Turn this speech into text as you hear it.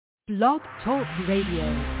Blog Talk Radio.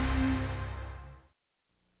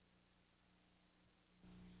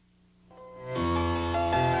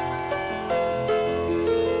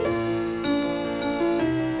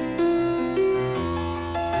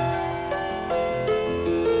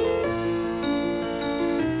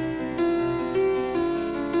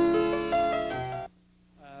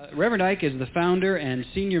 Reverend Ike is the founder and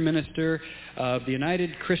senior minister of the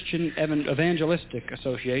United Christian Evangelistic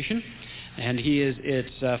Association, and he is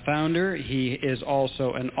its founder. He is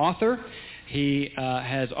also an author. He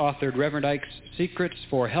has authored Reverend Ike's Secrets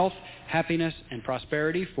for Health, Happiness, and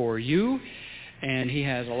Prosperity for You, and he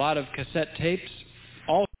has a lot of cassette tapes.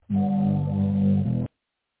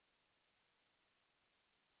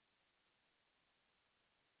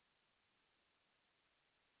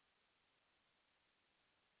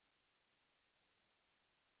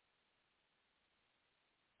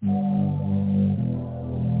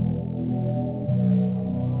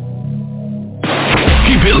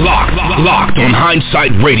 Keep it locked on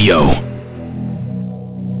Hindsight Radio.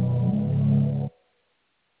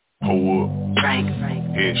 Hold up. Frank.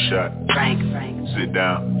 Headshot. Frank. Sit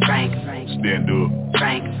down. Frank. Stand up.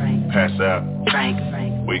 Frank. Pass out. Frank.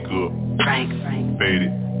 Wake up. Frank. Fade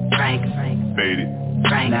it. Frank. Fade it.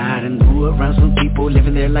 Now I done grew around some people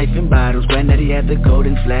living their life in bottles. Granddaddy had the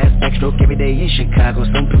golden flask, backstroke every day in Chicago.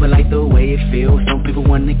 Some people like the way it feels, some people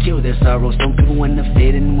want to kill their sorrow. Some people want to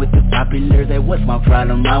fit in with the popular, that was my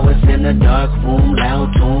problem. I was in a dark room,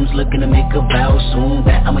 loud tunes, looking to make a vow soon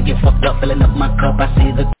that I'ma get fucked up, filling up my cup. I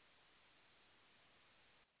see the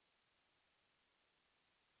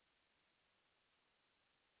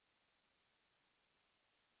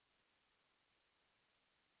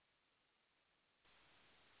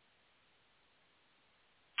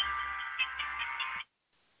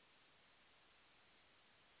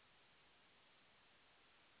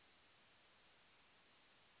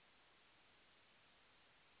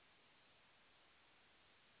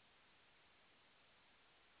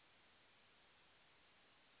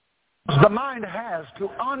The mind has to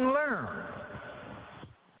unlearn.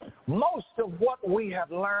 Most of what we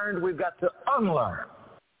have learned, we've got to unlearn.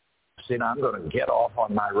 See, now I'm going to get off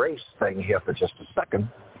on my race thing here for just a second,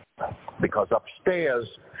 because upstairs,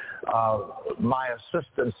 my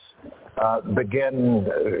assistants begin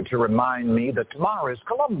to remind me that tomorrow is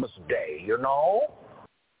Columbus Day, you know?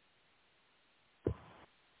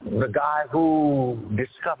 The guy who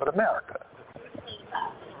discovered America.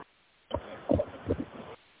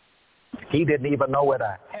 He didn't even know where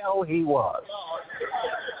the hell he was.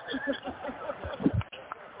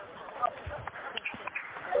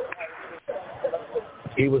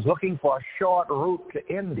 He was looking for a short route to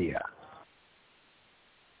India.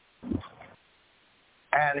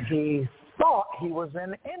 And he thought he was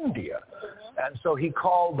in India. And so he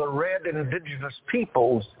called the red indigenous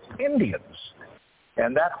peoples Indians.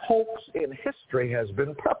 And that hoax in history has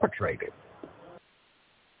been perpetrated.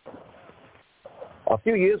 A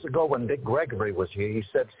few years ago when Dick Gregory was here, he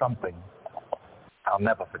said something I'll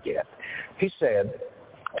never forget. He said,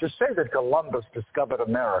 to say that Columbus discovered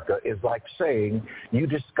America is like saying you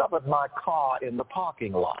discovered my car in the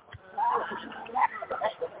parking lot.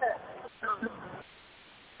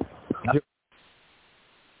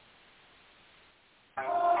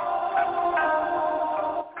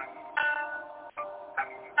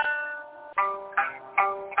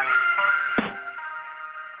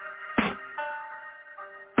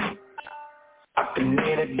 I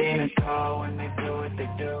need a demon call when they do what they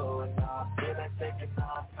do. And now I feel like taking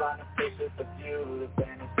off, trying to face with the view. The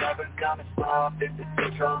pain is never coming soft if it's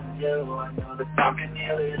controlling you. I know that time can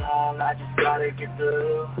heal it all, I just gotta get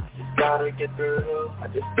through. I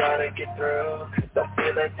just gotta get through. Cause I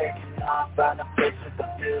feel like taking off, trying to face with the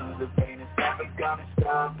view. The pain is never gonna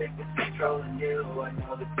stop if it's controlling you. I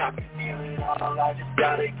know that time can heal it all, I just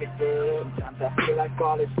gotta get through. Sometimes I feel like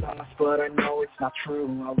all is lost, but I know it's not true.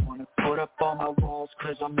 I wanna put up all my walls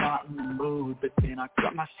cause I'm not in the mood, but then I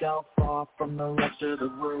cut myself off from the rest of the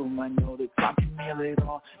room. I know that time can heal it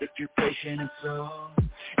all if you're patient and soon.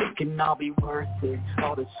 It can all be worth it,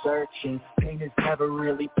 all the searching. Pain is never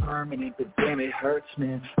really permanent, but damn it hurts,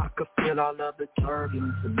 man. I could feel all of the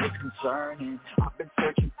turbulence and it's concerning. I've been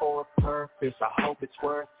searching for a purpose, I hope it's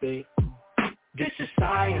worth it. This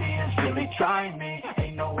society is really trying me.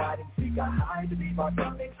 Ain't no hide and seek, I hide to be my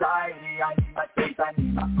from anxiety. I need my space, I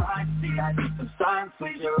need my privacy. I need some silence,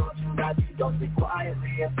 please. You're all too loud, you don't speak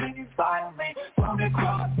quietly. Opinions violently thrown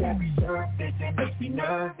across every surface. It makes me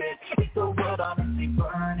nervous. It's the world honestly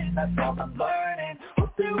burning, that's all I'm learning.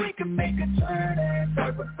 Hope that we can make a turn and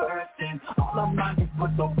start reversing. All I'm not is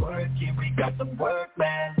put the work in, we got some work,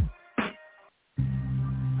 man.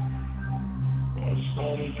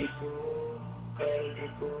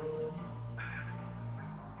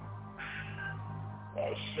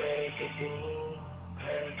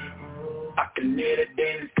 I can hear the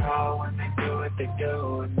demons call when they do what they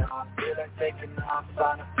do. And now I feel like taking off,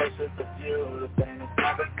 find a place with a view. The pain is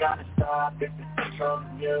never gonna stop if it's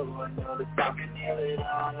controlling you. I know that I can heal it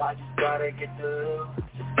all, I just gotta get through. I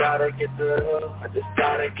just gotta get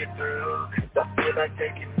through. Cause I feel like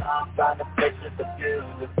taking off, find a place with a view.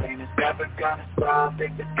 The pain is never gonna stop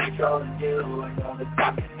if it's controlling you. I know that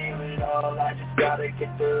I can heal it all, I just gotta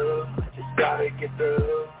get through. Gotta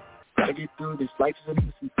get through this, life is a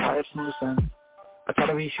nuisance, I have solutions. I try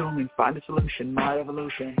to be human, find a solution, my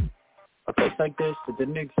evolution. A place like this that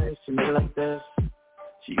didn't exist, you made it like this. So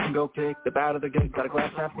you can go pick the bad or the good, got a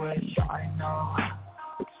glass halfway. I know,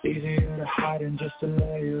 it's easier to hide than just to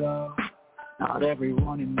lay low. Not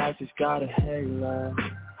everyone in life has got a halo.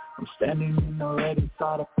 I'm standing in the red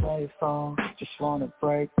inside a payphone, just wanna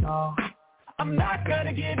break, no. I'm not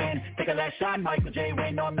gonna give in, take a last shot, Michael J.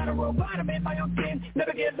 Wayne. No, I'm not a robot, I'm in my own skin.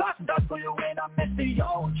 Never get lost and dust for you win. I miss the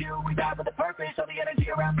old you, we died with a purpose. All the energy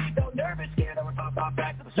around me felt nervous, scared I would pop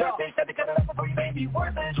back to the surface. Had to cut it up before you made me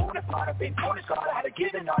worthless. Who would've thought I've been corner scarred? I had to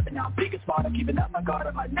give it up and now I'm thinking smart. I'm keeping up my guard,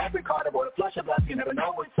 I might never card. I bought a flush of lust, you never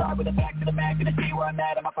know what's up. With a back to the Mac, gonna see where I'm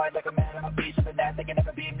at. I'ma fight like a man, I'm a piece of that. They can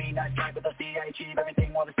never be me, not straight, but they'll see I achieve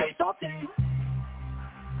everything while they stay soft in.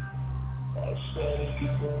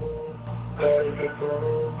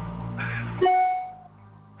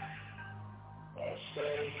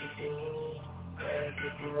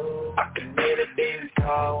 I can hear the demons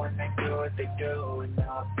call when they do what they do. And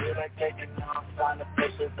now I feel like taking off, find a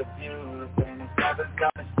place with a view. The pain is never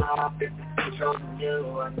gonna stop if it's controlling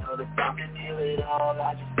you. I know that I can heal it all,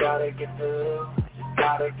 I just gotta get through.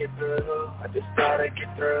 I just gotta get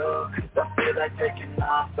through. Cause I feel like taking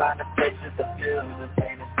off, find a place with a view. The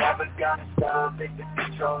pain is never gonna stop if it's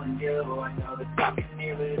controlling you. I know that I can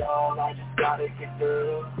heal it all, I just gotta get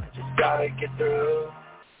through.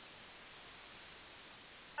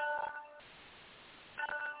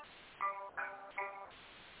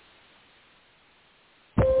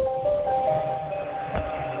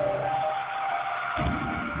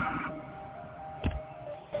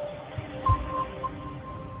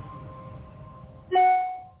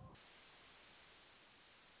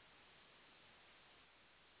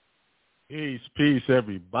 Peace,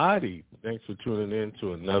 everybody. Thanks for tuning in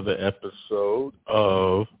to another episode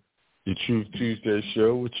of the Truth Tuesday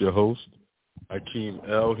Show with your host, Hakeem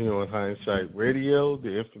L. here on Hindsight Radio,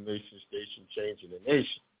 the information station changing the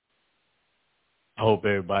nation. I hope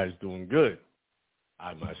everybody's doing good.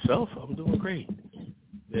 I myself, I'm doing great.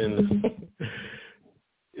 And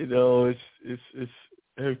it's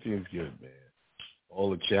everything's good, man. All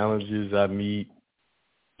the challenges I meet,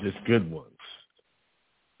 just good ones.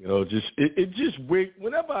 It just weird.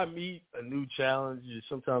 Whenever I meet a new challenge,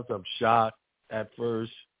 sometimes I'm shocked at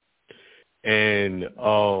first, but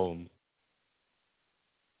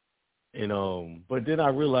then I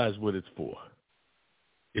realize what it's for.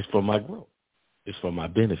 It's for my growth. It's for my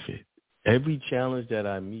benefit. Every challenge that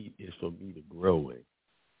I meet is for me to grow in.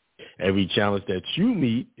 Every challenge that you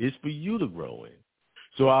meet is for you to grow in.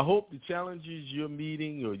 So I hope the challenges you're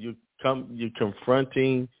meeting or you're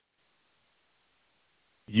confronting,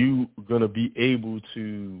 you're going to be able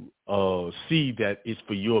to see that it's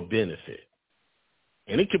for your benefit.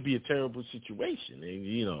 And it could be a terrible situation.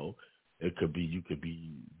 And, it could be, you could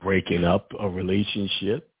be breaking up a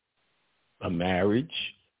relationship, a marriage,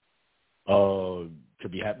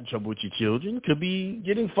 could be having trouble with your children, could be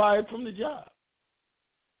getting fired from the job.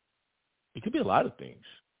 It could be a lot of things.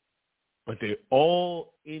 But they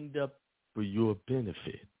all end up for your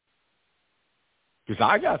benefit. Because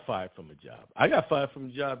I got fired from a job. I got fired from a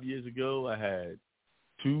job years ago. I had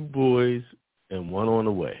 2 boys and 1 on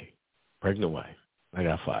the way, pregnant wife. I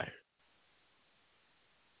got fired.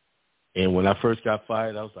 And when I first got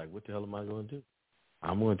fired, I was like, what the hell am I going to do?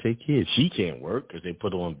 I'm going to take kids. She can't work because they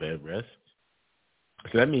put her on bed rest.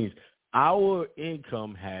 So that means our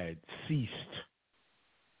income had ceased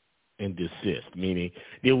and desist, meaning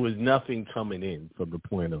there was nothing coming in from the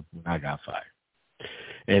point of when I got fired.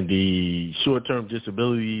 And the short-term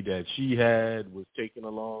disability that she had was taking a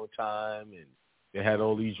long time, and they had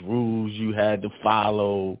all these rules you had to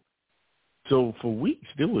follow. So for weeks,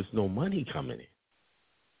 there was no money coming in.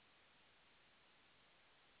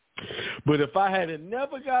 But if I had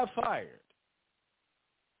never got fired,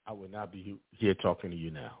 I would not be here talking to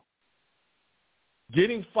you now.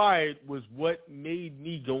 Getting fired was what made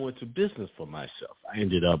me go into business for myself. I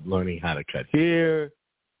ended up learning how to cut hair,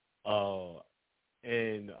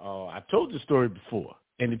 and I've told the story before,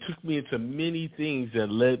 and it took me into many things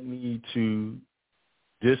that led me to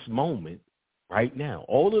this moment right now.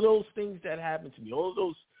 All of those things that happened to me, all of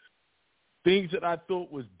those things that I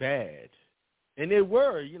thought was bad, and they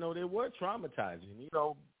were traumatizing.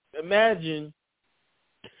 Imagine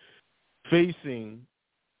facing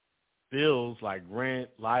bills like rent,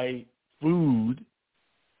 light, food,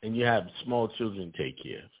 and you have small children to take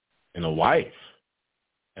care of, and a wife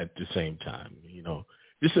at the same time.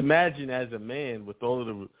 Just imagine as a man with all of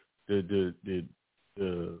the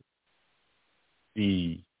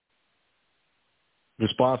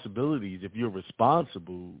responsibilities, if you're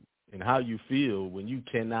responsible, and how you feel when you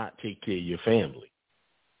cannot take care of your family.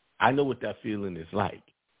 I know what that feeling is like.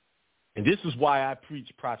 And this is why I preach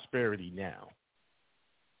prosperity now.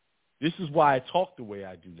 This is why I talk the way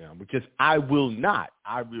I do now, because I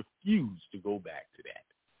refuse to go back to that.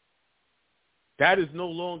 That is no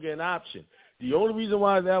longer an option. The only reason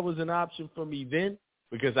why that was an option for me then,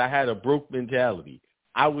 because I had a broke mentality.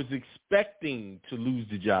 I was expecting to lose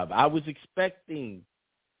the job. I was expecting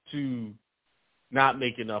to not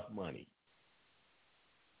make enough money.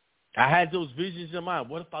 I had those visions in mind.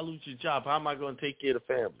 What if I lose your job? How am I going to take care of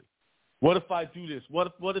the family? What if I do this?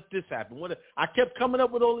 What if this happened? I kept coming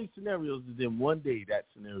up with all these scenarios, and then one day that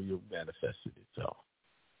scenario manifested itself.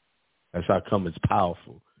 That's how come it's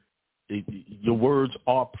powerful. Your words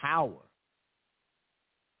are power.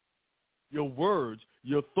 Your words,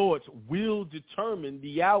 your thoughts will determine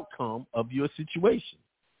the outcome of your situation.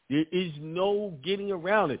 There is no getting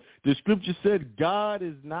around it. The scripture said God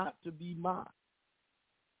is not to be mocked.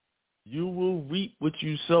 You will reap what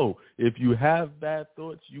you sow. If you have bad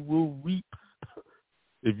thoughts, you will reap.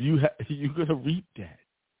 You're going to reap that.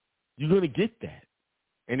 You're going to get that.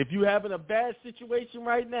 And if you're having a bad situation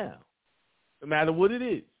right now, no matter what it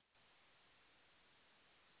is,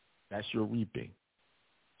 that's your reaping.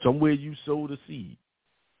 Somewhere you sowed a seed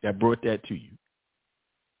that brought that to you.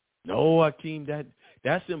 No, Hakeem,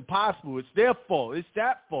 that's impossible. It's their fault. It's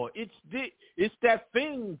that fault. It's that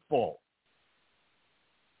thing's fault.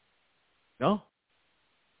 No.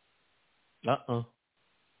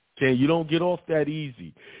 Okay, you don't get off that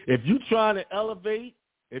easy. If you're trying to elevate,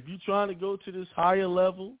 if you're trying to go to this higher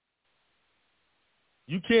level,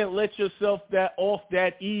 you can't let yourself off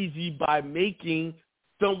that easy by making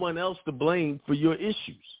someone else to blame for your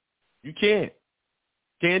issues. You can't.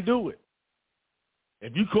 Can't do it.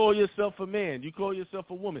 If you call yourself a man, you call yourself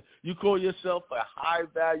a woman, you call yourself a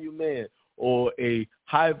high-value man or a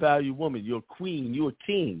high-value woman, you're a queen, you're a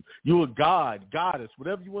king, you're a god, goddess,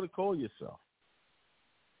 whatever you want to call yourself.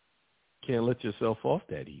 Can't let yourself off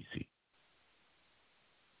that easy.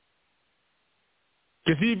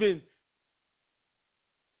 Because even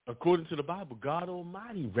according to the Bible, God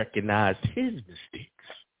Almighty recognized his mistakes.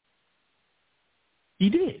 He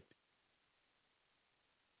did.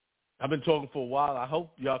 I've been talking for a while. I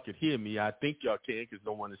hope y'all could hear me. I think y'all can because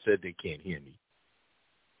no one has said they can't hear me.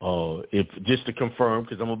 If just to confirm,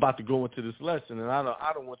 because I'm about to go into this lesson, and I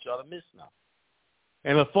don't want y'all to miss now.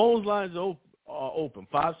 And the phone lines are open.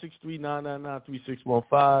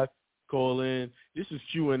 563-999-3615. Call in. This is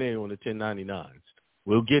Q&A on the 1099s.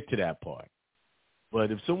 We'll get to that part. But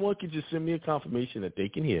if someone could just send me a confirmation that they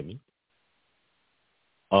can hear me.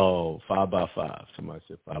 5x5. Somebody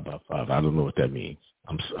said 5x5. I don't know what that means.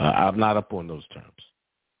 I'm not up on those terms.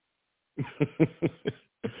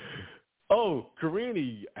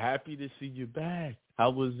 Karini, happy to see you back. How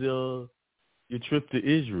was your trip to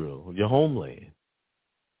Israel, your homeland,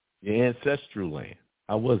 your ancestral land?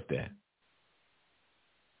 How was that?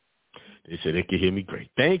 They said they could hear me great.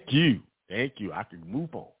 Thank you. I can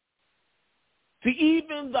move on. See,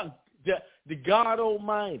 even the God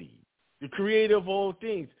Almighty, the creator of all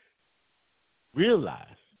things,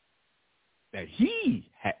 realized that he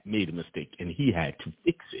had made a mistake and he had to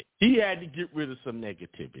fix it. He had to get rid of some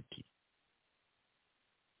negativity.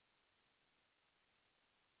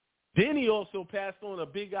 Then he also passed on a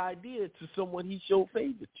big idea to someone he showed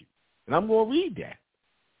favor to. And I'm going to read that.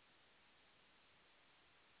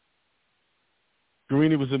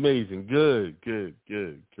 Corinne, was amazing. Good,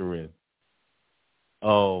 Corinne.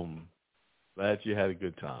 Glad you had a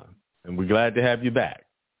good time. And we're glad to have you back.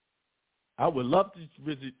 I would love to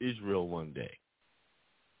visit Israel one day.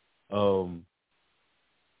 Well,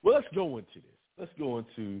 let's go into this. Let's go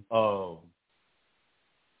into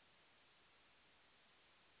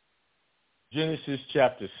Genesis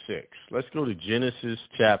chapter 6. Let's go to Genesis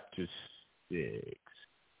chapter 6.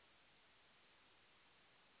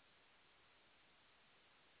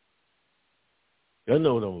 Y'all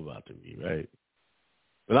know what I'm about to read, right?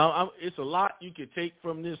 But it's a lot you could take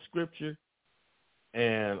from this scripture,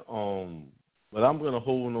 and but I'm going to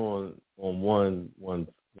hold on one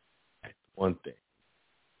thing.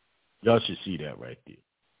 Y'all should see that right there.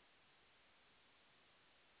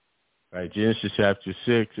 Right, Genesis chapter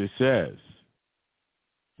 6, it says,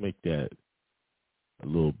 make that a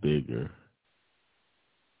little bigger.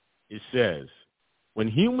 It says,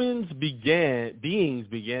 when beings began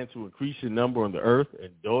to increase in number on the earth,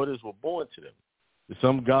 and daughters were born to them, the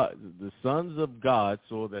sons of God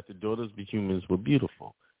saw that the daughters of the humans were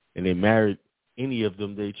beautiful, and they married any of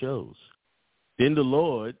them they chose. Then the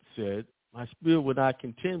Lord said, my spirit will not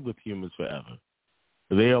contend with humans forever,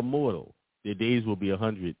 for they are mortal. Their days will be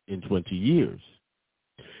 120 years.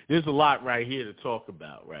 There's a lot right here to talk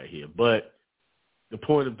about right here, but the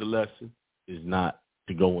point of the lesson is not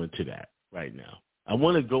to go into that right now. I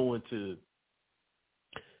want to go into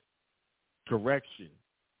correction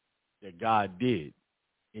that God did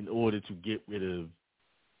in order to get rid of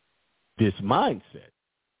this mindset.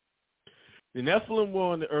 The Nephilim were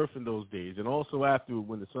on the earth in those days, and also after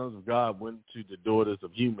when the sons of God went to the daughters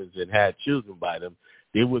of humans and had children by them,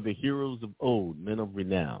 they were the heroes of old, men of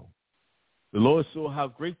renown. The Lord saw how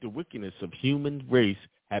great the wickedness of human race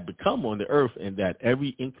had become on the earth, and that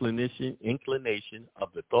every inclination of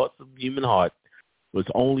the thoughts of the human heart was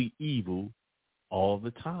only evil all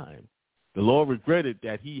the time. The Lord regretted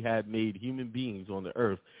that he had made human beings on the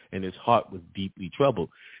earth, and his heart was deeply troubled.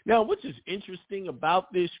 Now, what's interesting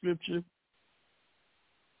about this scripture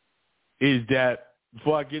is that,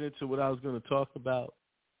 before I get into what I was going to talk about,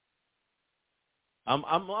 I'm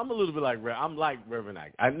a little bit like Reverend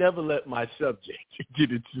Ike. I never let my subject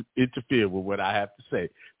interfere with what I have to say.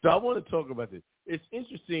 So I want to talk about this. It's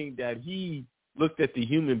interesting that he looked at the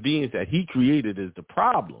human beings that he created as the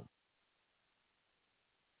problem,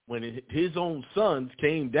 when his own sons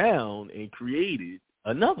came down and created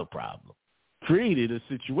another problem, created a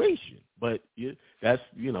situation. But that's,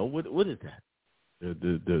 what is that?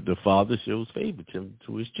 The father shows favoritism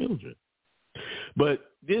to his children.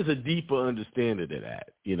 But there's a deeper understanding of that.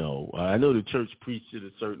 I know the church preached it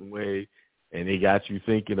a certain way, and they got you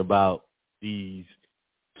thinking about these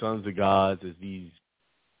sons of God as these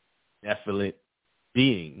Nephilim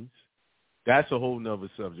beings. That's a whole nother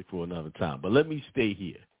subject for another time. But let me stay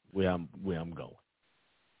here where I'm going.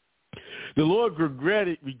 The Lord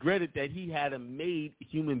regretted that he had made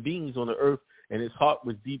human beings on the earth, and his heart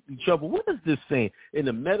was deeply troubled. What is this saying? In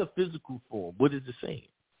a metaphysical form, what is it saying?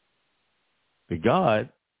 That God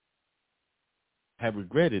had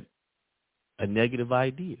regretted a negative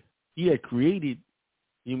idea. He had created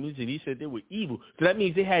humans, and he said they were evil. So that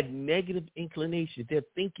means they had negative inclinations. Their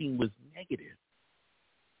thinking was negative.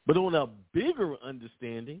 But on a bigger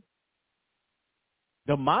understanding,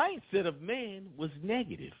 the mindset of man was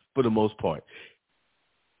negative for the most part.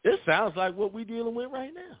 This sounds like what we're dealing with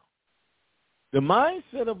right now. The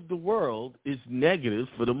mindset of the world is negative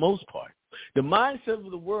for the most part. The mindset of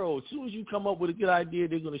the world, as soon as you come up with a good idea,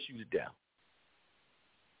 they're going to shoot it down.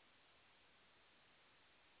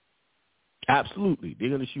 Absolutely. They're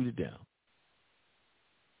going to shoot it down.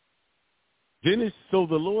 So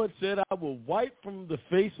the Lord said, I will wipe from the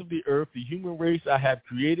face of the earth the human race I have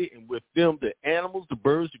created, and with them the animals, the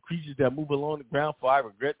birds, the creatures that move along the ground, for I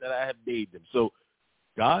regret that I have made them. So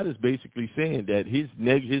God is basically saying that his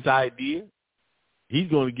idea, he's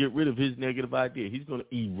going to get rid of his negative idea. He's going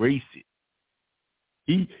to erase it.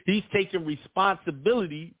 He's taking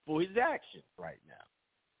responsibility for his actions right now.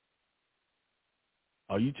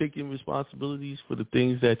 Are you taking responsibilities for the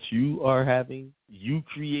things that you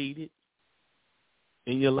created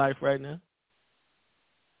in your life right now?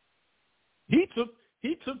 He took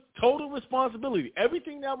total responsibility.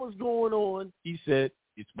 Everything that was going on, he said,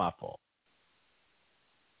 it's my fault.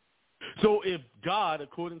 So if God,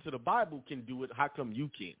 according to the Bible, can do it, how come you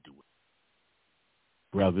can't do it?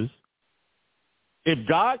 Brothers, if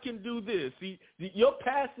God can do this, see, your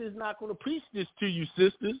pastor is not going to preach this to you,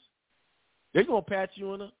 sisters. They're going to pat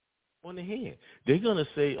you on the hand. They're going to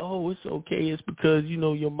say, oh, it's okay. It's because,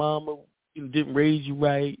 your mama didn't raise you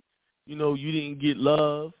right. You didn't get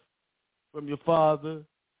love from your father.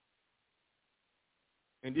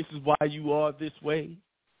 And this is why you are this way.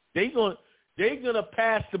 They're gonna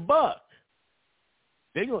pass the buck.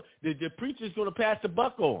 The preacher's gonna pass the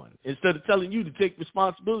buck on instead of telling you to take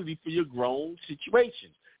responsibility for your grown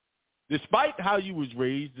situations. Despite how you was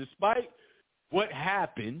raised, despite what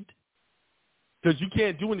happened, because you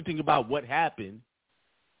can't do anything about what happened.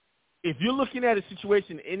 If you're looking at a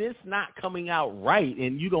situation and it's not coming out right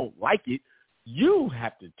and you don't like it, you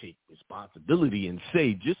have to take responsibility and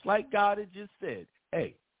say, just like God had just said,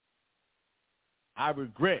 hey, I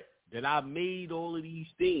regret that I made all of these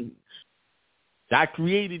things. I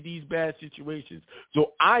created these bad situations.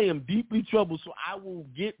 So I am deeply troubled, so I will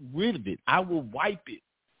get rid of it. I will wipe it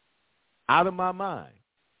out of my mind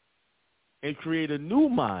and create a new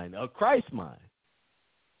mind, a Christ mind.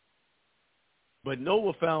 But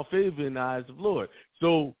Noah found favor in the eyes of the Lord.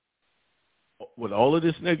 So with all of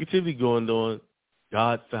this negativity going on,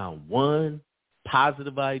 God found one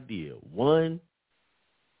positive idea, one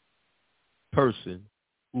person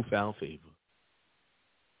who found favor.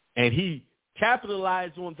 And he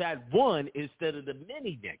capitalized on that one instead of the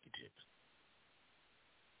many negatives.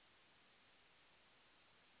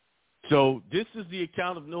 So this is the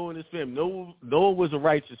account of Noah and his family. Noah was a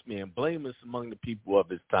righteous man, blameless among the people of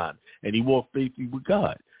his time, and he walked faithfully with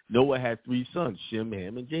God. Noah had 3 sons, Shem,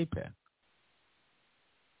 Ham, and Japheth.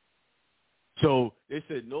 So they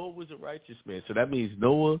said Noah was a righteous man. So that means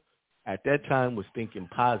Noah at that time was thinking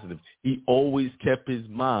positive. He always kept his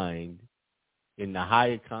mind in the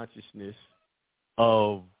higher consciousness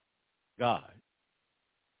of God.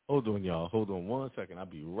 Hold on, y'all. Hold on one second. I'll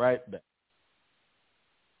be right back.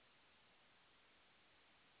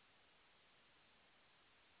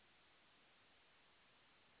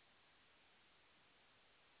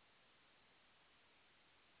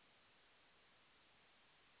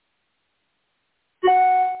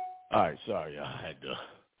 All right, sorry, y'all. I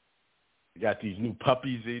got these new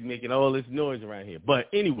puppies. They're making all this noise around here. But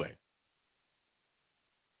anyway,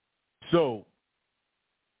 so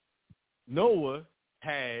Noah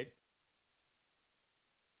had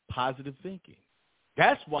positive thinking.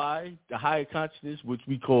 That's why the higher consciousness, which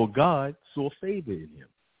we call God, saw favor in him.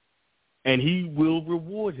 And he will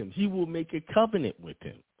reward him. He will make a covenant with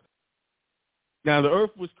him. Now, the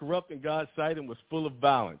earth was corrupt in God's sight and was full of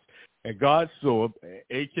violence. And God saw,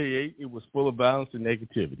 a.k.a. it was full of violence and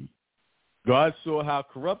negativity. God saw how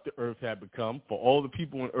corrupt the earth had become, for all the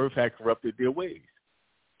people on earth had corrupted their ways.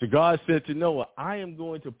 So God said to Noah, I am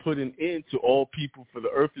going to put an end to all people, for the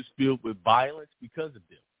earth is filled with violence because of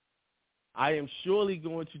them. I am surely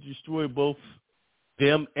going to destroy both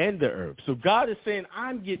them and the earth. So God is saying,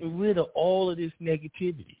 I'm getting rid of all of this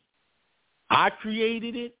negativity. I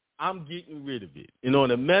created it. I'm getting rid of it. And on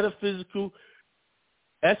a metaphysical,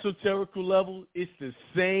 esoterical level, it's the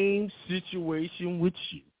same situation with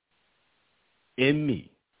you and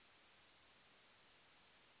me.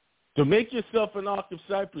 So make yourself an ark of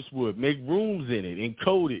cypress wood. Make rooms in it and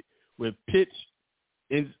coat it with pitch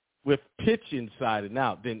inside and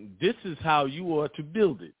out. Then this is how you are to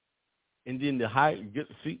build it. And then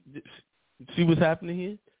see what's happening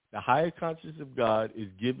here? The higher consciousness of God is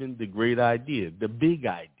given the great idea, the big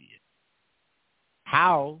idea.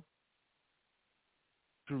 How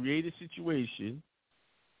create a situation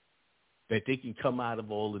that they can come out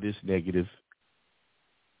of all of this negative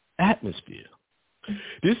atmosphere.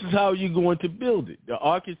 This is how you're going to build it. The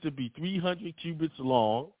ark is to be 300 cubits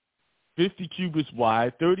long, 50 cubits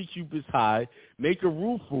wide, 30 cubits high. Make a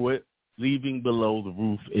roof for it, leaving below the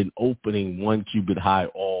roof an opening 1 cubit high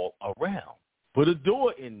all around. Put a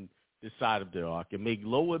door in the side of the ark and make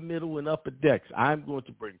lower, middle, and upper decks. I'm going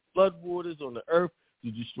to bring flood waters on the earth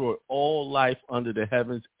to destroy all life under the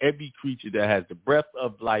heavens, every creature that has the breath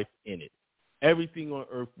of life in it. Everything on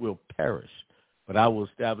earth will perish, but I will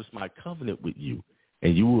establish my covenant with you,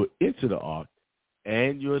 and you will enter the ark,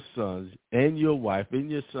 and your sons, and your wife, and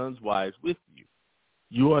your sons' wives with you.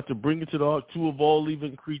 You are to bring into the ark 2 of all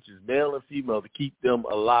living creatures, male and female, to keep them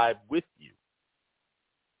alive with you.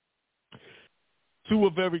 2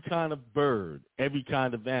 of every kind of bird, every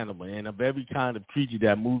kind of animal, and of every kind of creature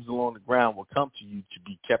that moves along the ground will come to you to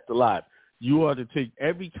be kept alive. You are to take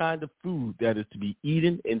every kind of food that is to be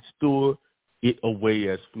eaten and store it away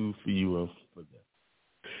as food for you and for them.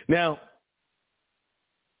 Now,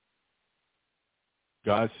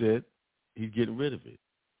 God said he's getting rid of it.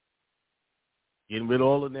 Getting rid of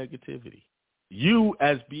all the negativity. You,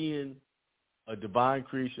 as being a divine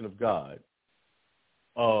creation of God,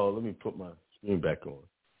 let me put my screen back on.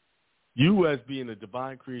 You, as being a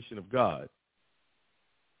divine creation of God,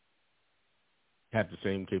 have the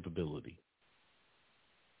same capability.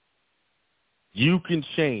 You can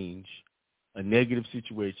change a negative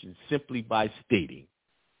situation simply by stating,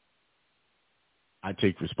 I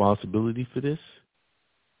take responsibility for this,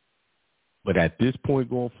 but at this point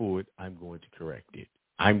going forward, I'm going to correct it.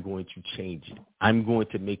 I'm going to change it. I'm going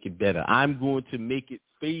to make it better. I'm going to make it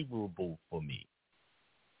favorable for me.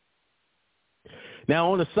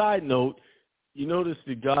 Now, on a side note, you notice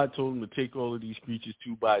that God told him to take all of these creatures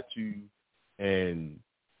 2 by 2 and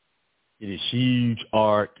in a huge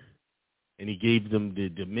ark, and he gave them the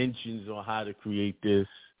dimensions on how to create this.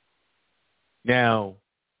 Now,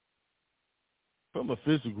 from a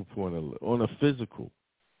physical point of view, on a physical,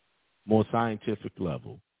 more scientific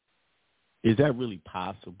level, is that really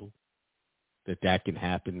possible that can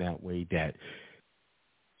happen that way, that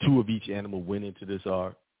 2 of each animal went into this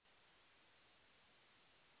ark?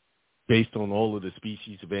 based on all of the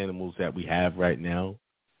species of animals that we have right now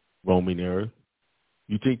roaming the earth?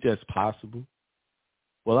 You think that's possible?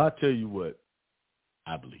 Well, I'll tell you what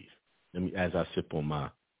I believe. Let me, as I sip on my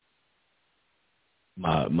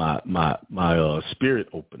spirit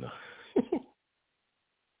opener.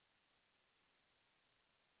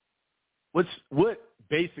 What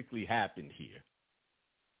basically happened here?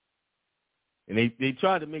 And they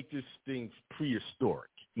try to make this thing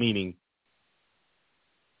prehistoric, meaning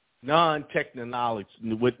non-technology,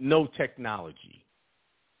 with no technology.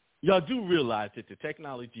 Y'all do realize that the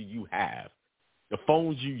technology you have, the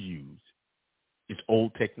phones you use, is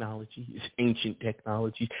old technology, it's ancient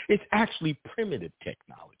technology. It's actually primitive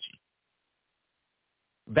technology.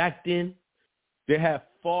 Back then, they had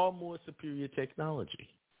far more superior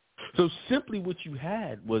technology. So simply what you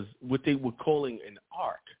had was what they were calling an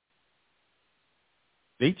ark.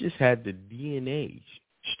 They just had the DNA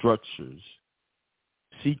structures,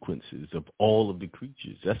 sequences of all of the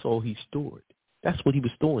creatures. That's all he stored. That's what he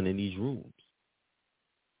was storing in these rooms.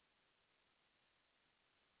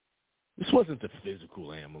 This wasn't the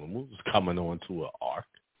physical animal was coming onto an ark.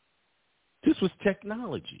 This was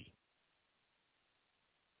technology.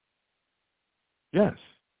 Yes.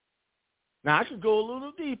 Now, I could go a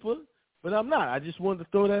little deeper, but I'm not. I just wanted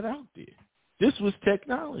to throw that out there. This was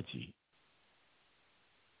technology.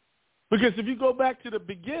 Because if you go back to the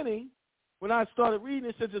beginning, when I started reading,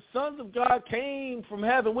 it said the sons of God came from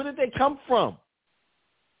heaven. Where did they come from?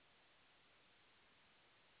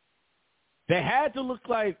 They had to look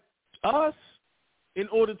like us in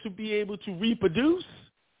order to be able to reproduce,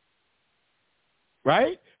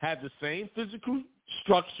 right? Have the same physical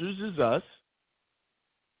structures as us,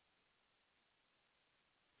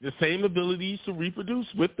 the same abilities to reproduce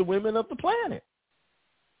with the women of the planet.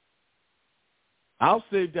 I'll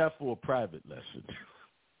save that for a private lesson.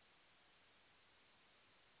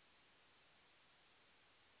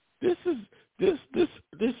 This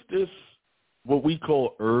what we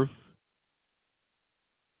call Earth,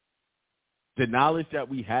 the knowledge that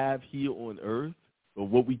we have here on Earth, or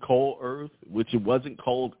what we call Earth, which it wasn't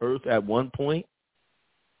called Earth at one point.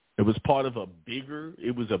 It was part of a bigger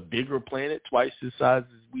planet, twice the size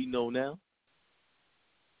as we know now.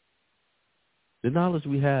 The knowledge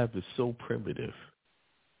we have is so primitive.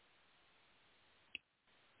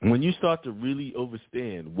 And when you start to really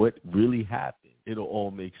understand what really happened, it'll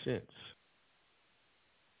all make sense.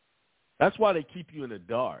 That's why they keep you in the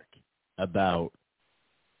dark about,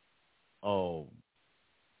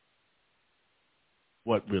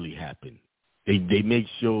 what really happened. They make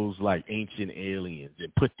shows like Ancient Aliens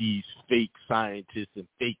and put these fake scientists and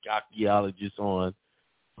fake archaeologists on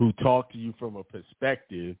who talk to you from a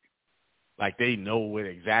perspective like they know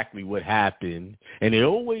exactly what happened. And they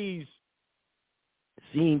always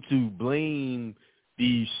seem to blame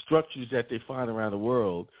these structures that they find around the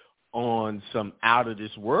world on some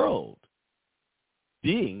out-of-this-world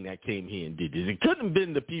being that came here and did this. It couldn't have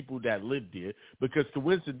been the people that lived there, because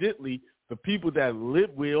coincidentally, the people that live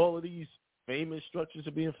where all of these famous structures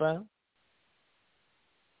are being found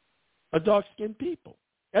are dark-skinned people.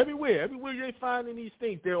 Everywhere they find in these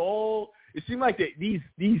things, they're all, it seems like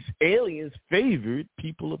these aliens favored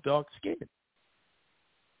people of dark skin.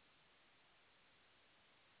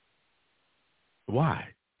 Why?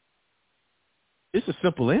 It's a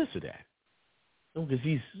simple answer to that. No, because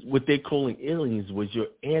these, what they're calling aliens, was your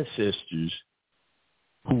ancestors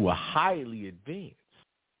who were highly advanced.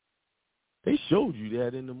 They showed you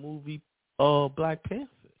that in the movie Black Panther.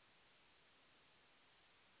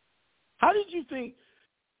 How did you think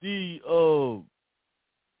the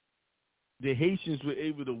Haitians were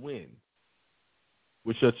able to win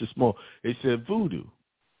with such a small? They said voodoo.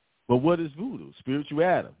 But what is voodoo? Spiritual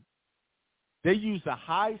Adam. They used a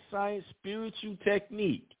high science spiritual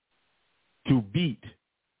technique to beat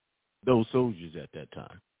those soldiers at that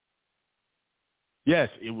time. Yes,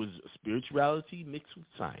 it was spirituality mixed with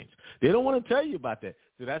science. They don't want to tell you about that.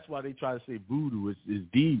 So that's why they try to say voodoo is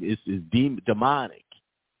demonic.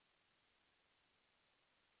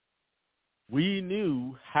 We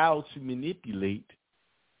knew how to manipulate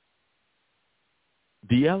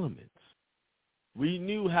the elements. We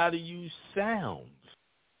knew how to use sounds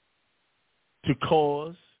to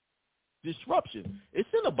cause disruption. It's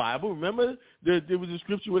in the Bible. Remember, there was a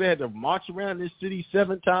scripture where they had to march around this city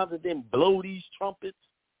 7 times and then blow these trumpets,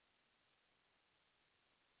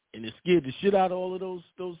 and it scared the shit out of all of those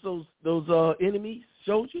enemy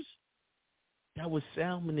soldiers. That was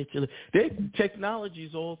sound manipulation. Technology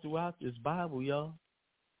is all throughout this Bible, y'all.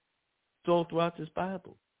 It's all throughout this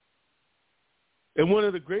Bible. And one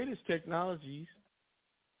of the greatest technologies,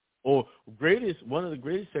 or one of the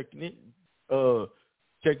greatest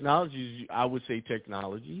technology, I would say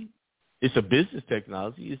technology. It's a business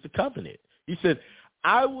technology. It's a covenant. He said,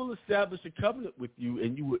 I will establish a covenant with you,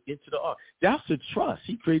 and you will enter the ark. That's a trust.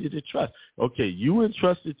 He created a trust. Okay, you were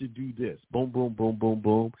entrusted to do this. Boom, boom, boom, boom,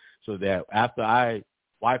 boom. So that after I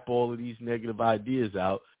wipe all of these negative ideas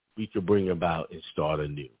out, we could bring about and start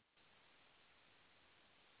anew.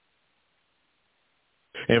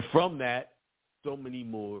 And from that, so many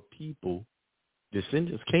more people,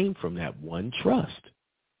 descendants, came from that one trust.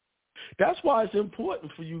 That's why it's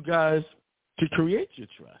important for you guys to create your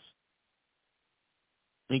trust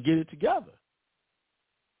and get it together.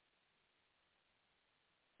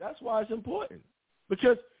 That's why it's important.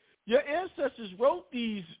 Because your ancestors wrote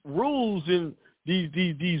these rules and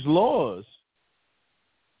these laws.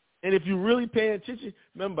 And if you really pay attention,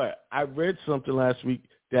 remember, I read something last week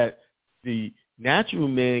that the natural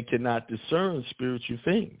man cannot discern spiritual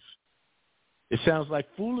things. It sounds like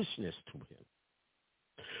foolishness to him.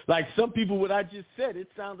 Like some people, what I just said, it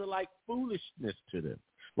sounded like foolishness to them.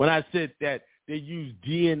 When I said that they use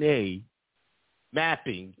DNA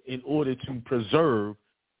mapping in order to preserve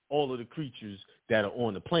all of the creatures that are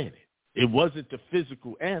on the planet. It wasn't the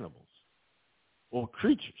physical animals or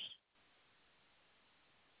creatures.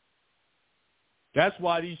 That's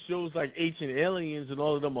why these shows like Ancient Aliens and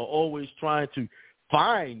all of them are always trying to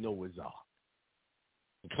find Noah's Ark.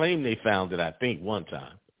 And claim they found it, I think, one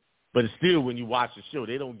time. But still, when you watch the show,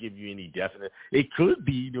 they don't give you any definite. It could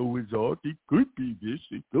be Noah's Ark. It could be this.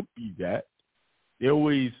 It could be that. They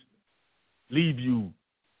always leave you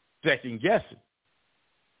second guessing.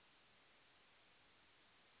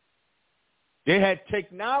 They had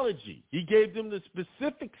technology. He gave them the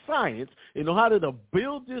specific science in order to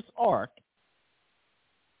build this ark,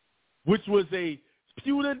 which was a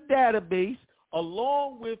computer database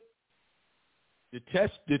along with the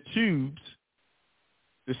tubes,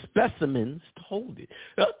 the specimens to hold it.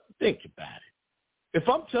 Now, think about it. If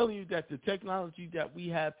I'm telling you that the technology that we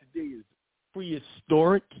have today is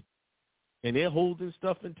prehistoric and they're holding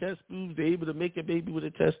stuff in test tubes, they're able to make a baby with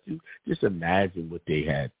a test tube, just imagine what they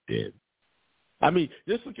had then. I mean,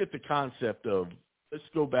 just look at the concept of, let's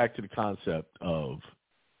go back to the concept of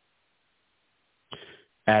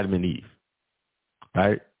Adam and Eve,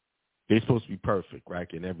 right? They're supposed to be perfect,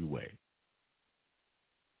 right, in every way,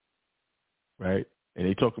 right? And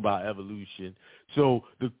they talk about evolution. So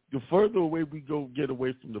the further away we go, get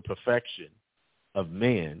away from the perfection of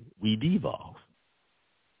man, we devolve.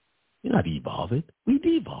 You're not evolving. We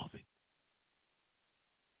devolving.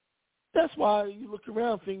 That's why you look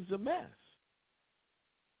around, things are a mess.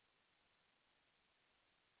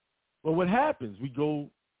 But what happens? We go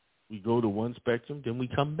to one spectrum, then we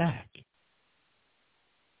come back.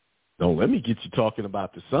 Don't let me get you talking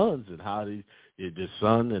about the suns and how the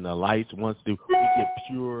sun and the lights, once we get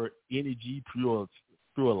pure energy, pure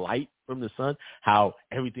light from the sun, how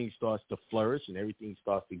everything starts to flourish and everything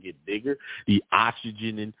starts to get bigger. The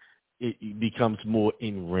oxygen and it becomes more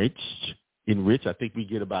enriched. I think we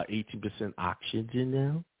get about 18% oxygen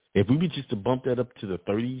now. If we were just to bump that up to the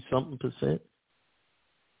 30-something%,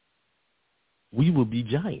 we will be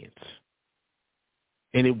giants.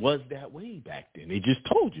 And it was that way back then. They just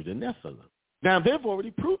told you, the Nephilim. Now, they've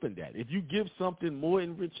already proven that. If you give something more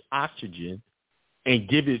enriched oxygen and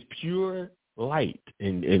give it pure light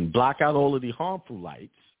and block out all of the harmful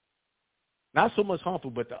lights, not so much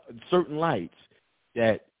harmful, but certain lights,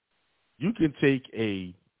 that you can take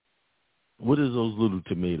what is those little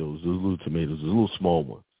tomatoes? Those little small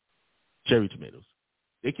ones, cherry tomatoes.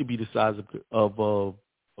 They could be the size of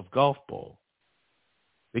golf balls.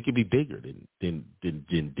 They could be bigger than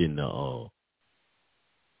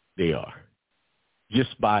they are,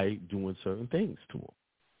 just by doing certain things to them.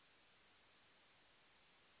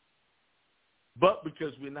 But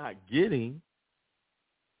because we're not getting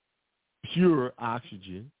pure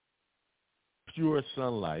oxygen, pure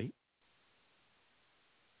sunlight,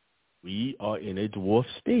 we are in a dwarf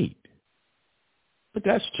state. But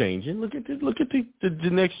that's changing. Look at the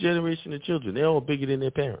next generation of children. They're all bigger than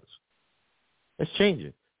their parents. That's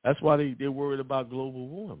changing. That's why they're worried about global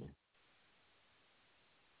warming.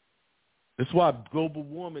 That's why global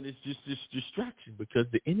warming is just this distraction, because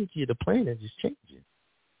the energy of the planet is changing.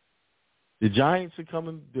 The giants are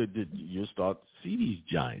coming. You'll start to see these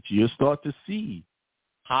giants. You'll start to see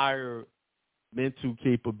higher mental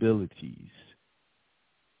capabilities.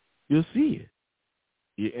 You'll see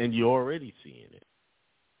it. And you're already seeing it.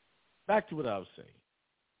 Back to what I was saying.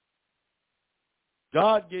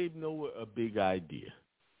 God gave Noah a big idea,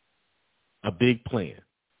 a big plan.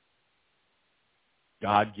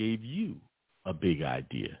 God gave you a big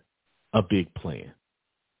idea, a big plan.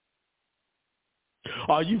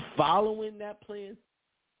 Are you following that plan?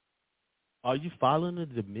 Are you following the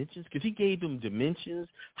dimensions? Because he gave them dimensions,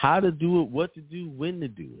 how to do it, what to do, when to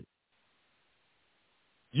do it.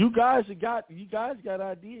 You guys got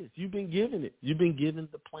ideas. You've been given it. You've been given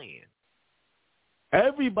the plan.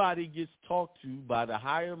 Everybody gets talked to by the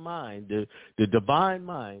higher mind, the divine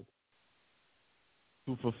mind,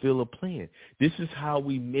 to fulfill a plan. This is how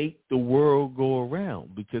we make the world go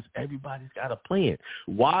around, because everybody's got a plan.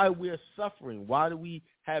 Why we're suffering, why do we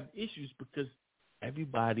have issues? Because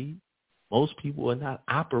most people are not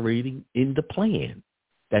operating in the plan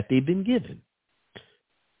that they've been given.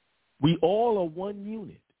 We all are one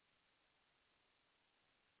unit.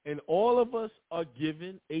 And all of us are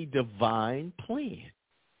given a divine plan.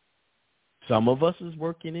 Some of us is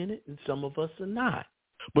working in it and some of us are not.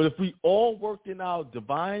 But if we all worked in our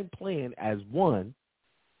divine plan as one,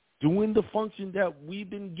 doing the function that we've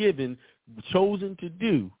been given, chosen to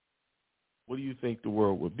do, what do you think the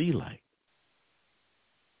world would be like?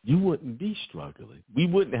 You wouldn't be struggling. We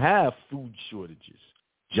wouldn't have food shortages,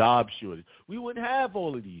 job shortages. We wouldn't have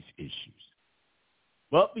all of these issues.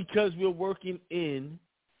 But because we're working in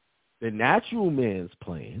the natural man's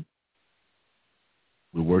plan,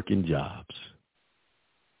 we're working jobs.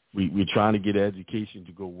 We're trying to get education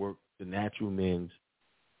to go work the natural man's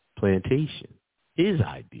plantation, his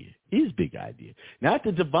idea, his big idea. Not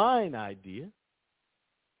the divine idea,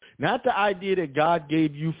 not the idea that God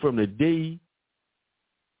gave you from the day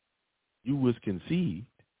you was conceived.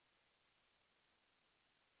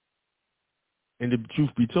 And the truth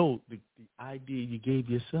be told, the idea you gave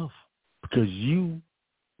yourself, because you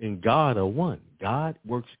and God are one. God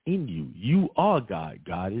works in you. You are God.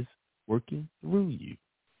 God is working through you.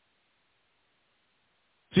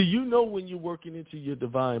 So you know when you're working into your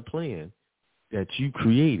divine plan that you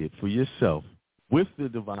created for yourself with the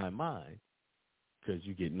divine mind, because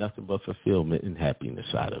you get nothing but fulfillment and happiness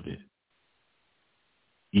out of it.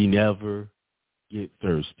 You never get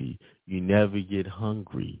thirsty. You never get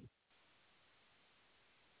hungry,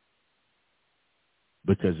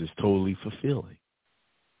 because it's totally fulfilling.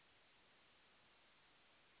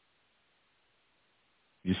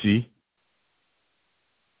 You see?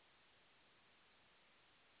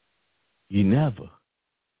 You never.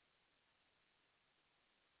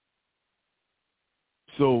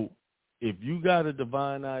 So if you got a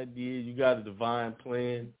divine idea, you got a divine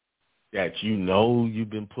plan that you know you've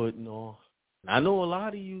been putting off. I know a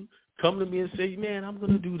lot of you come to me and say, man, I'm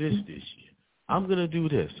going to do this year. I'm going to do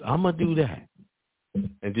this. I'm going to do that.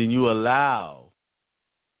 And then you allow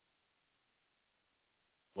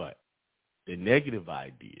what? The negative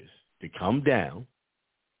ideas to come down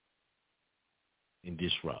and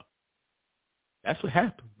disrupt. That's what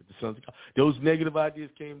happened with the sons of God. Those negative ideas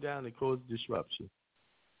came down and caused disruption.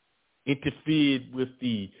 Interfered with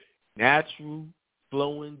the natural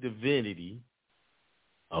flowing divinity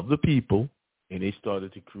of the people, and they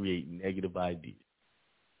started to create negative ideas.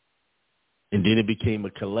 And then it became a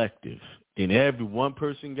collective. Then one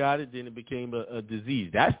person got it, then it became a disease.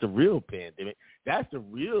 That's the real pandemic. That's the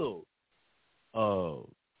real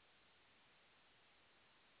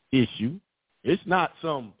issue. It's not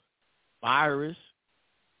some virus.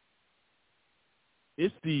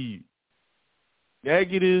 It's the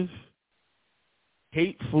negative,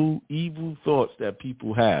 hateful, evil thoughts that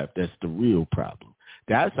people have. That's the real problem.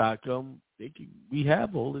 That's how come we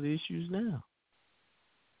have all of the issues now.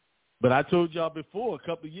 But I told y'all before, a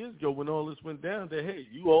couple of years ago, when all this went down, that, hey,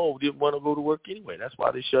 you all didn't want to go to work anyway. That's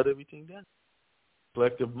why they shut everything down.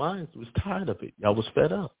 Collective minds was tired of it. Y'all was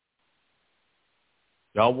fed up.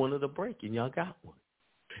 Y'all wanted a break, and y'all got one.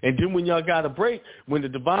 And then when y'all got a break, when the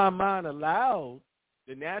divine mind allowed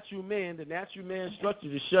the natural man structure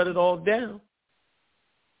to shut it all down,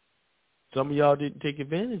 some of y'all didn't take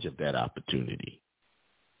advantage of that opportunity.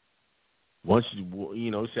 Once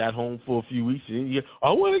you sat home for a few weeks, and I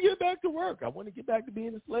want to get back to work. I want to get back to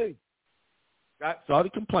being a slave.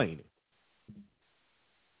 Started complaining.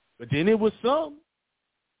 But then there was some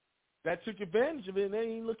that took advantage of it, and they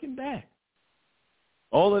ain't looking back.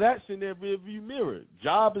 All of that's in their rearview mirror.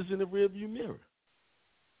 Job is in the rearview mirror.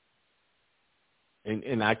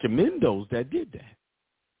 And I commend those that did that.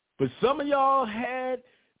 But some of y'all had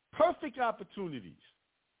perfect opportunities.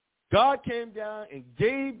 God came down and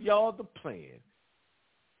gave y'all the plan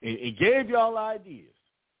and gave y'all ideas.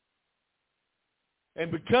 And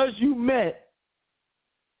because you met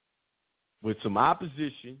with some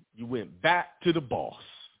opposition, you went back to the boss.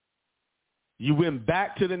 You went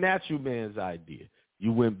back to the natural man's idea.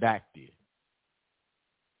 You went back there.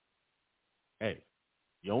 Hey,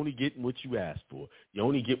 you're only getting what you asked for. You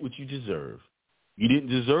only get what you deserve. You didn't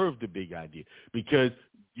deserve the big idea because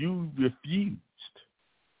you refused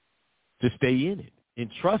to stay in it and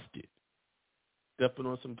trust it. stepping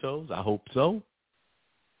on some toes? I hope so.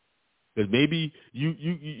 Because maybe you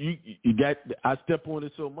got, I step on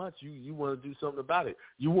it so much, you want to do something about it.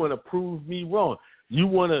 You want to prove me wrong. You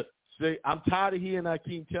want to say, I'm tired of hearing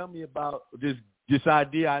Akeem tell me about this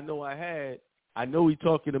idea I know I had. I know he's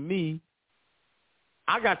talking to me.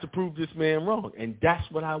 I got to prove this man wrong, and that's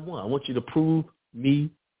what I want. I want you to prove me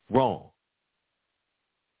wrong.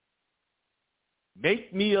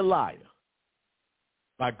 Make me a liar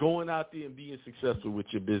by going out there and being successful with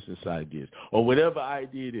your business ideas or whatever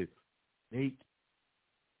idea it is.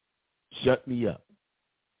 Shut me up.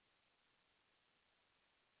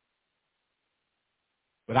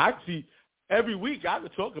 But I see every week I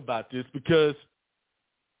could talk about this because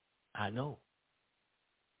I know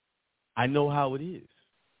how it is.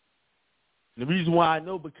 And the reason why I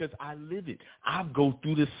know because I live it. I go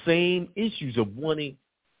through the same issues of wanting,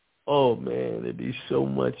 oh man, it'd be so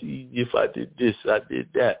much easier if I did this, I did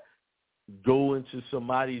that. Go into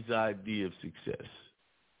somebody's idea of success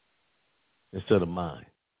instead of mine.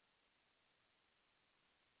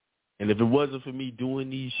 And if it wasn't for me doing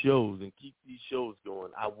these shows and keep these shows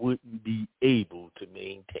going, I wouldn't be able to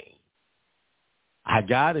maintain. I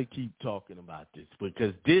got to keep talking about this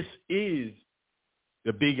because this is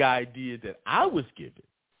the big idea that I was given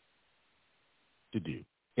to do.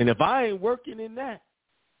 And if I ain't working in that,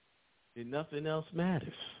 then nothing else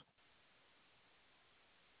matters.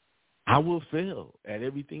 I will fail at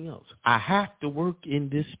everything else. I have to work in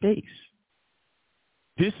this space.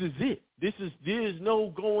 This is it. There's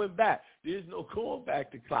no going back. There's no going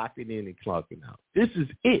back to clocking in and clocking out. This is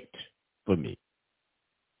it for me.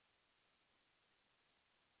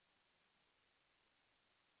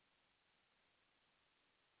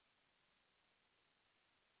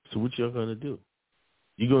 So what y'all going to do?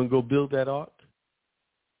 You going to go build that ark?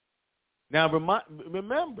 Now,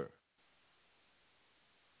 remember,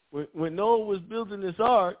 when Noah was building this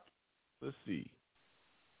ark, let's see.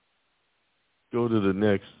 Go to the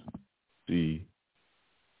next, see.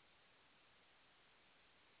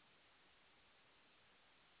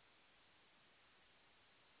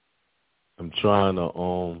 I'm trying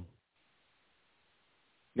to,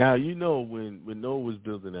 now, you know, when Noah was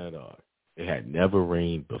building that ark, it had never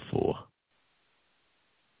rained before.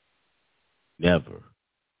 Never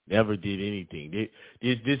did anything.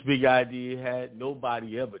 This big idea had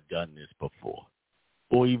nobody ever done this before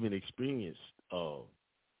or even experienced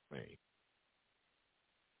rain.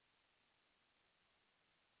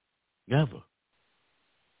 Never.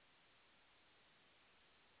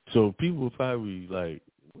 So people were probably like,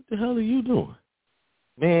 what the hell are you doing?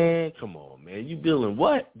 Man, come on, man. You building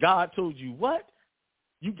what? God told you what?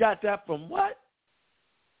 You got that from what?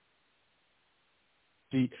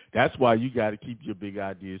 See, that's why you got to keep your big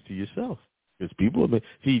ideas to yourself. Because people,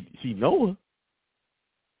 see Noah,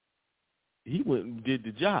 he went and did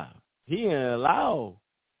the job. He didn't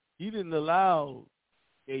allow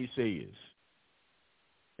naysayers.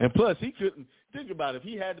 And plus, he couldn't, think about it, if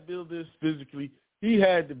he had to build this physically, he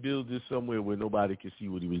had to build this somewhere where nobody could see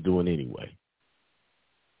what he was doing anyway.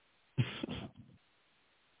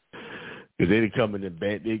 Because they'd come and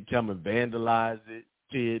vandalize it,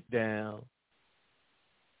 tear it down,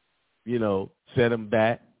 set him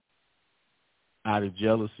back out of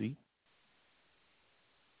jealousy.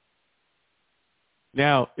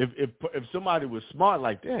 Now, if somebody was smart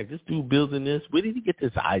like that, this dude building this, where did he get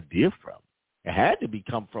this idea from? It had to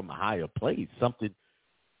come from a higher place, something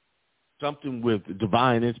with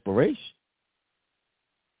divine inspiration.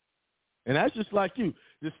 And that's just like you.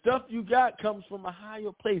 The stuff you got comes from a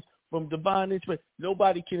higher place, from divine inspiration.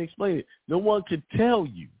 Nobody can explain it. No one can tell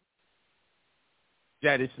you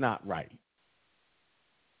that it's not right.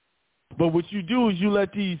 But what you do is you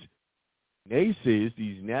let these naysayers,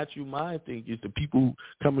 these natural mind thinkers, the people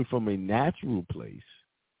coming from a natural place,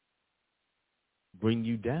 bring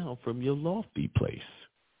you down from your lofty place.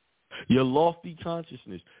 Your lofty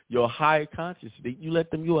consciousness, your higher consciousness,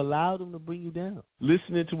 you allow them to bring you down.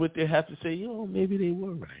 Listening to what they have to say, maybe they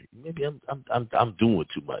were right. Maybe I'm doing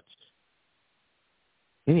too much.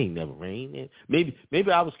 It ain't never rained. Maybe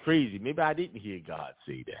I was crazy. Maybe I didn't hear God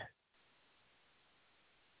say that.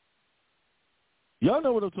 Y'all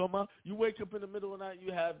know what I'm talking about. You wake up in the middle of the night,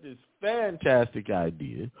 you have this fantastic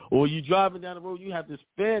idea, or you driving down the road, you have this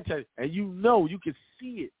fantastic, and you can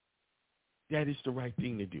see it, that is the right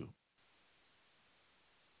thing to do.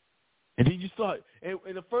 And then you start, and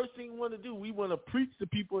the first thing we want to do, we want to preach to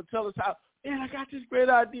people and tell us how, man, I got this great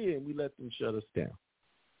idea, and we let them shut us down.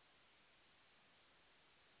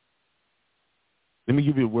 Let me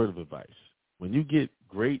give you a word of advice. When you get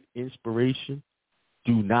great inspiration,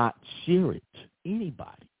 do not share it to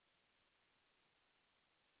anybody.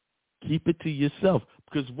 Keep it to yourself.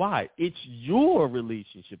 Because why? It's your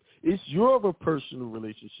relationship. It's your personal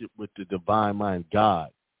relationship with the divine mind, God.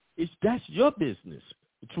 That's your business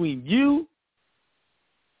between you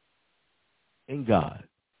and God.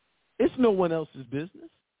 It's no one else's business.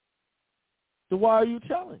 So why are you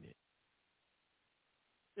telling it?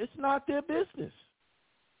 It's not their business.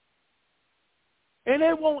 And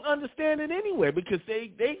they won't understand it anyway because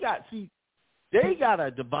they got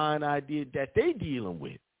a divine idea that they're dealing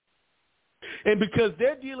with. And because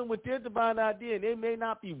they're dealing with their divine idea and they may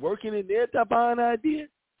not be working in their divine idea, as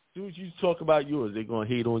soon as you talk about yours, they're going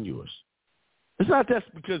to hate on yours. It's not just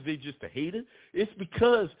because they're just a hater. It's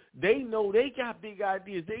because they know they got big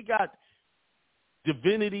ideas. They got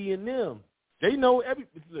divinity in them. They know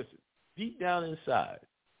listen, deep down inside,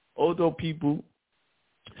 although people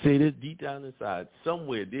say this, deep down inside,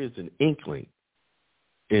 somewhere there's an inkling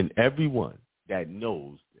in everyone that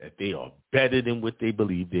knows that they are better than what they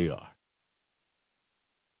believe they are.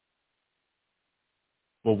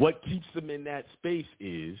 But what keeps them in that space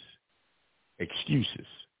is excuses,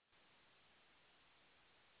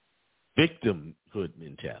 victimhood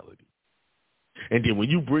mentality. And then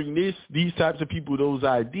when you bring these types of people those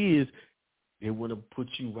ideas, they want to put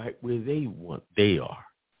you right where they are.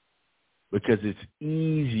 Because it's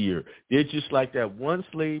easier. They're just like that one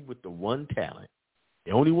slave with the one talent.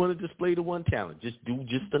 They only want to display the one talent. Just do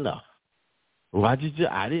just enough. Well, I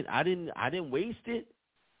didn't waste it,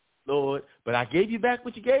 Lord, but I gave you back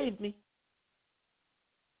what you gave me.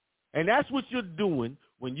 And that's what you're doing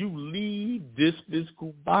when you leave this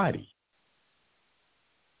physical body.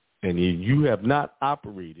 And you have not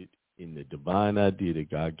operated in the divine idea that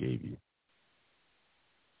God gave you.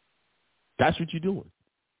 That's what you're doing.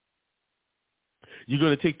 You're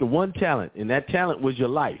going to take the one talent, and that talent was your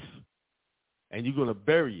life, and you're going to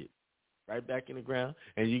bury it right back in the ground,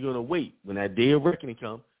 and you're going to wait. When that day of reckoning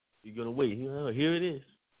comes, you're going to wait. Here it is.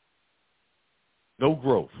 No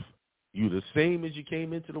growth. You're the same as you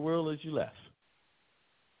came into the world as you left.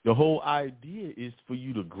 The whole idea is for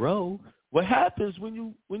you to grow. What happens when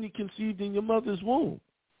you conceived in your mother's womb?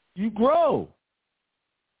 You grow.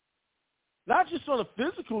 Not just on a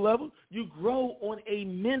physical level, you grow on a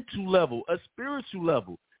mental level, a spiritual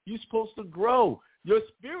level. You're supposed to grow. Your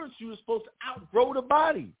spiritual is supposed to outgrow the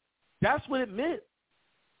body. That's what it meant.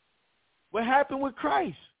 What happened with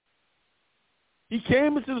Christ? He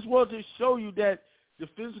came into this world to show you that the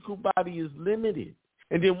physical body is limited.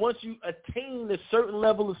 And then once you attain a certain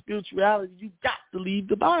level of spirituality, you got to leave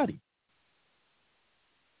the body.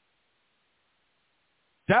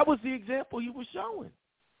 That was the example he was showing.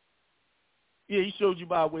 Yeah, he showed you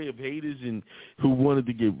by way of haters and who wanted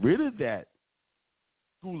to get rid of that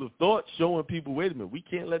school of thought, showing people, wait a minute, we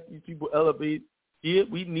can't let these people elevate here.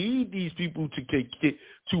 We need these people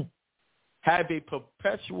to have a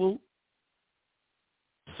perpetual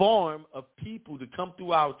farm of people to come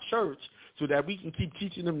through our church so that we can keep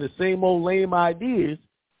teaching them the same old lame ideas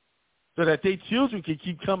so that their children can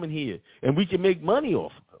keep coming here and we can make money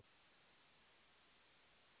off of them.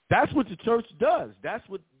 That's what the church does. That's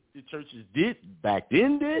what the churches did back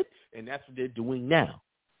then and that's what they're doing now.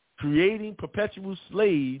 Creating perpetual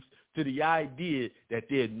slaves to the idea that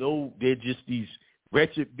they're just these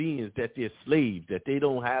wretched beings, that they're slaves, that they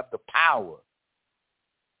don't have the power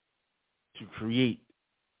to create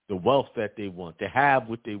the wealth that they want, to have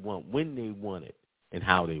what they want, when they want it, and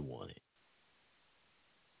how they want it.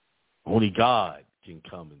 Only God can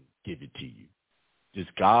come and give it to you.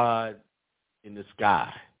 Just God in the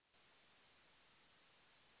sky.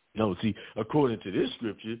 No, see, according to this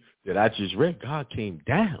scripture that I just read, God came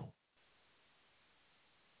down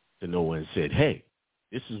to Noah and said, hey,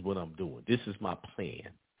 this is what I'm doing. This is my plan.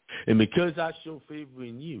 And because I show favor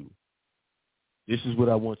in you, this is what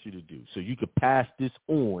I want you to do. So you could pass this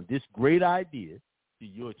on, this great idea, to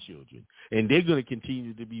your children. And they're going to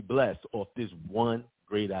continue to be blessed off this one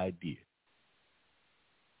great idea.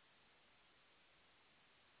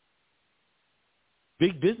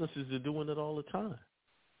 Big businesses are doing it all the time.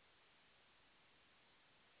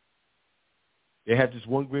 They have this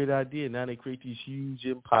one great idea, and now they create these huge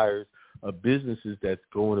empires of businesses that's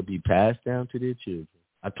going to be passed down to their children.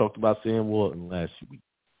 I talked about Sam Walton last week,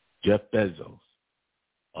 Jeff Bezos,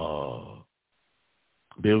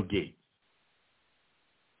 Bill Gates,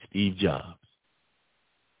 Steve Jobs,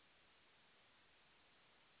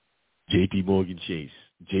 J.P. Morgan Chase,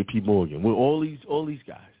 J.P. Morgan. Well, all these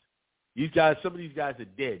guys. These guys, some of these guys are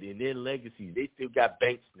dead, and their legacies, they still got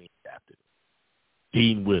banks named after them.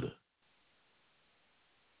 Dean Witter,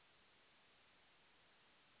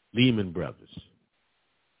 Lehman Brothers.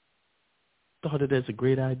 Thought it as a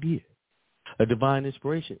great idea, a divine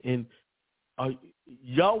inspiration. And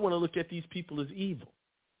y'all want to look at these people as evil.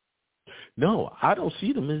 No, I don't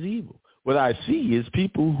see them as evil. What I see is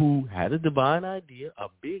people who had a divine idea, a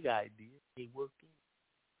big idea, they worked in it.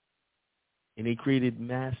 And they created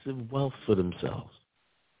massive wealth for themselves.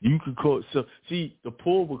 You could call the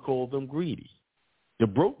poor would call them greedy. The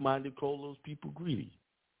broke-minded call those people greedy.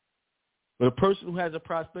 But a person who has a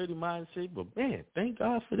prosperity mindset, well, man, thank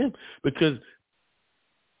God for them. Because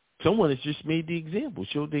someone has just made the example,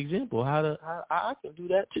 showed the example how I can do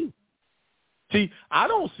that too. See, I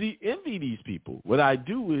don't envy these people. What I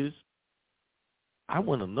do is I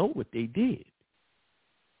want to know what they did.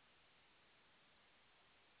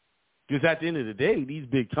 Because at the end of the day, these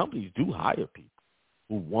big companies do hire people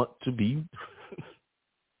who want to be.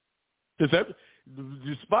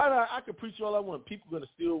 Despite I can preach all I want, people are going to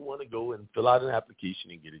still want to go and fill out an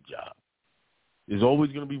application and get a job. There's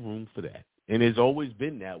always going to be room for that. And it's always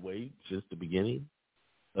been that way since the beginning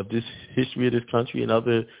of this history of this country and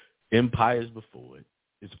other empires before it.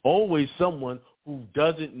 It's always someone who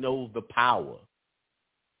doesn't know the power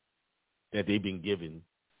that they've been given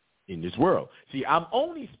in this world. See, I'm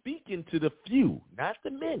only speaking to the few, not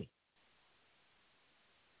the many,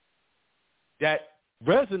 that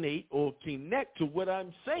resonate or connect to what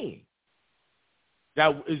I'm saying,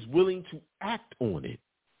 that is willing to act on it.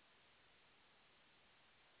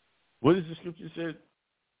 What does the scripture say?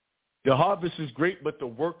 The harvest is great, but the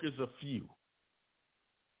workers are few.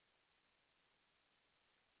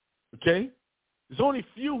 Okay? There's only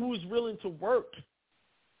few who is willing to work,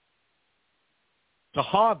 to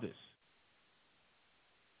harvest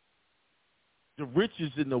the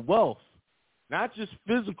riches and the wealth, not just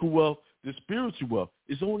physical wealth, the spiritual wealth.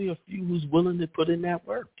 There's only a few who's willing to put in that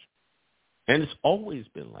work. And it's always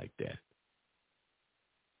been like that.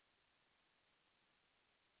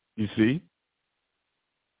 You see?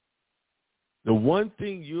 The one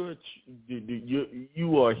thing you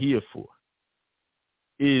are here for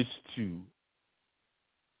is to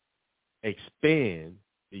expand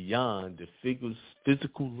beyond the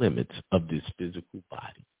physical limits of this physical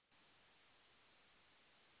body.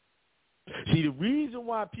 See, the reason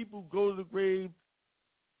why people go to the grave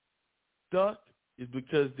stuck is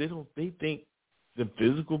because they think the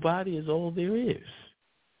physical body is all there is.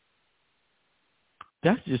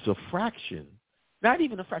 That's just a fraction. Not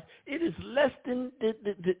even a fraction. It is less than,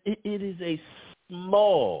 it is a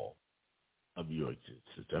small of your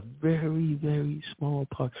existence, a very, very small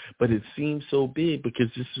part. But it seems so big because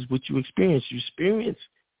this is what you experience. You experience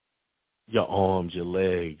your arms, your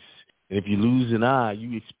legs. And if you lose an eye,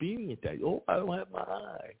 you experience that. Oh, I don't have my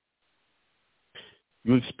eye.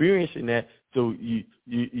 You're experiencing that, so you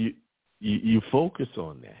focus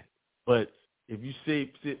on that. But if you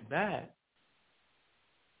sit back,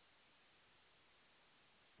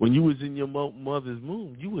 when you was in your mother's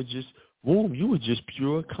womb, you were just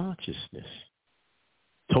pure consciousness,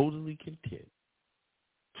 totally content,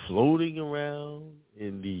 floating around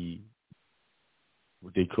in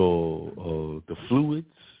what they call the fluids.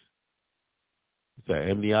 Is that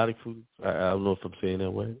amniotic fluids? I don't know if I'm saying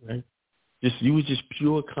that way, right? You were just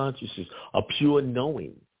pure consciousness, a pure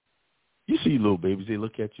knowing. You see little babies, they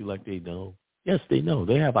look at you like they know. Yes, they know.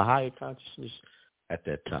 They have a higher consciousness at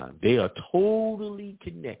that time. They are totally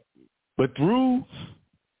connected. But now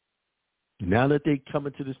that they come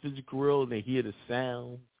into this physical world and they hear the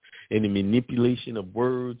sound and the manipulation of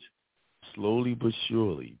words, slowly but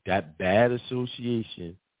surely, that bad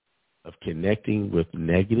association of connecting with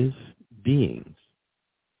negative beings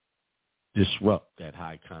disrupt that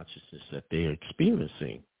high consciousness that they are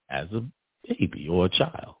experiencing as a baby or a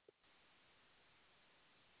child.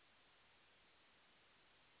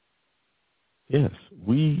 Yes,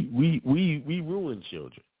 we ruin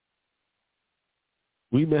children.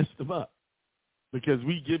 We mess them up because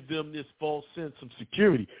we give them this false sense of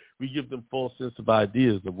security. We give them false sense of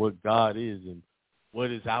ideas of what God is and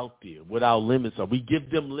what is out there, what our limits are. We give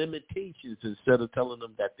them limitations instead of telling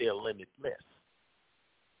them that they're limitless.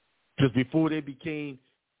 Because before they became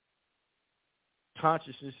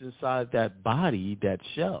consciousness inside that body, that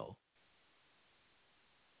shell,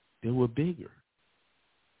 they were bigger.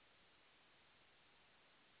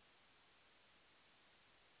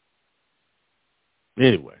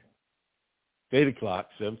 Anyway, 8 o'clock,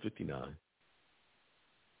 7:59.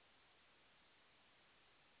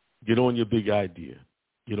 Get on your big idea.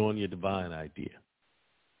 Get on your divine idea.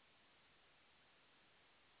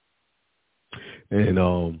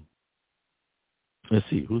 And let's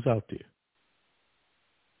see, who's out there?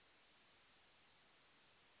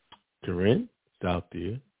 Corinne is out there.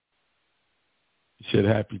 You said,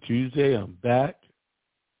 happy Tuesday, I'm back.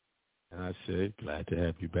 And I said, glad to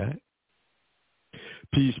have you back.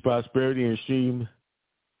 Peace, prosperity, and extreme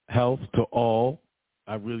health to all.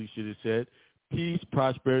 I really should have said peace,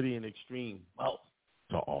 prosperity, and extreme wealth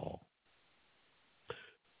to all.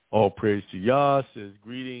 All praise to Yah, says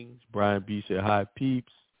greetings. Brian B. said hi,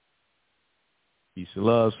 peeps. Peace and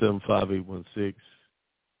love, 75816.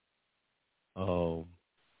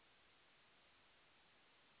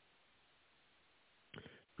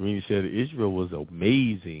 Green said Israel was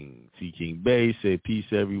amazing. C. King Bay said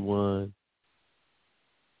peace, everyone.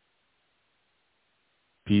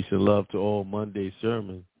 Peace and love to all. Monday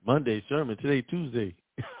sermon. Today, Tuesday.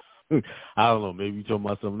 I don't know. Maybe you're talking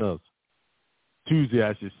about something else. Tuesday,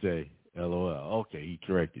 I should say. LOL. Okay, he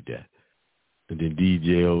corrected that. And then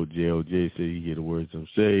DJ OJ said he hear the words I'm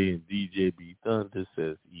saying. DJ B Thunder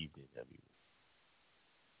says evening,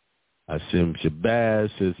 everyone. Asim Shabazz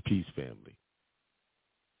says peace, family.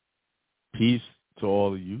 Peace to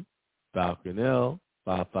all of you. Falcon L,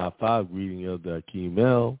 555, greeting Elder Akeem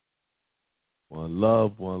L. One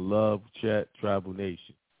love, chat, Tribal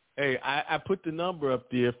Nation. Hey, I put the number up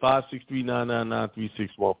there,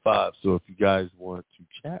 563-999-3615. So if you guys want to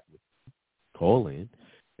chat with me, call in.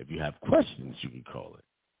 If you have questions, you can call in.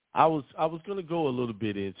 I was going to go a little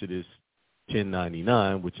bit into this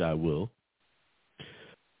 1099, which I will.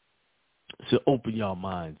 So open your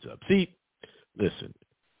minds up. See, listen,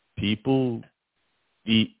 people,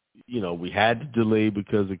 we had to delay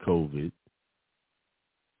because of COVID,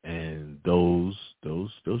 and those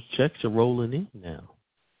checks are rolling in now.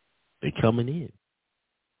 They're coming in.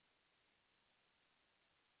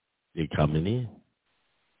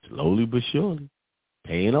 Slowly but surely.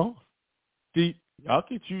 Paying off. See, y'all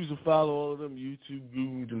can choose to follow all of them YouTube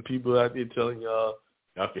gurus and people out there telling y'all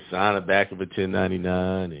can sign the back of a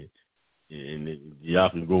 1099 and y'all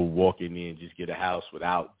can go walk in there and just get a house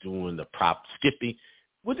without doing the skipping.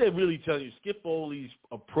 What they really tell you, skip all these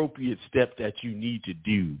appropriate steps that you need to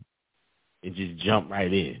do and just jump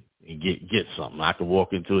right in and get something. I can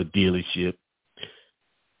walk into a dealership.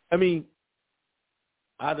 I mean,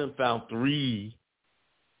 I done found 3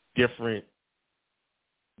 different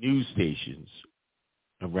news stations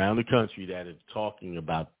around the country that are talking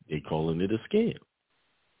about, they calling it a scam.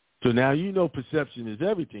 So now perception is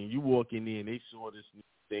everything. You walk in there and they saw this new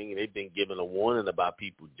thing and they've been given a warning about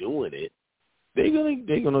people doing it. They're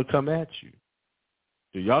gonna come at you.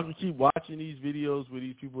 So y'all can keep watching these videos where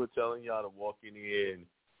these people are telling y'all to walk in here and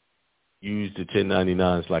use the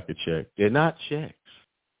 1099s like a check. They're not checks.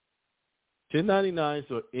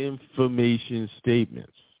 1099s are information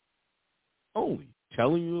statements only,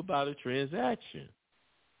 telling you about a transaction.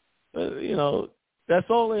 That's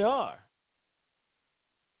all they are.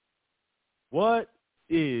 What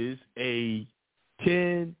is a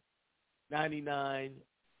 1099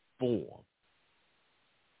 form?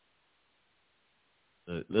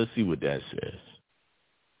 Let's see what that says.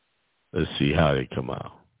 Let's see how they come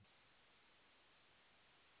out.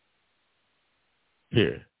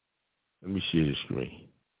 Here, let me share the screen.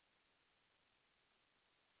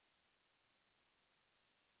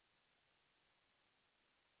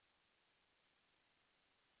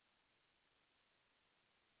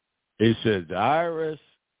 It says the IRS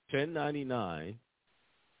 1099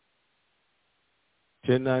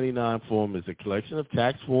 form is a collection of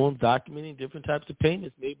tax forms documenting different types of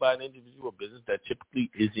payments made by an individual or business that typically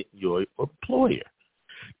isn't your employer.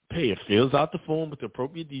 Payer fills out the form with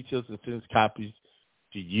appropriate details and sends copies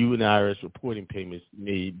to you and IRS reporting payments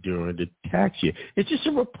made during the tax year. It's just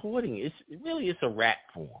a reporting. It's a rat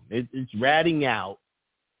form. It's ratting out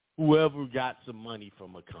whoever got some money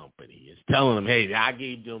from a company. It's telling them, hey, I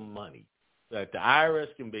gave them money. So that the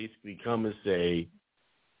IRS can basically come and say,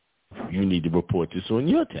 you need to report this on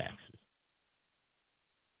your taxes.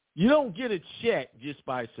 You don't get a check just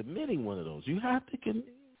by submitting one of those. You have to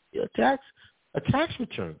a tax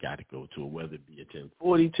return got to go to it, whether it be a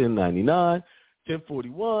 1040, 1099,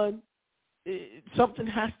 1041. Something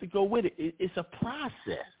has to go with it. It's a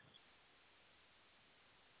process.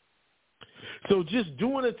 So just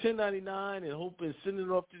doing a 1099 and hoping, sending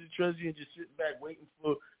it off to the Treasury and just sitting back waiting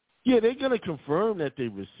for, they're going to confirm that they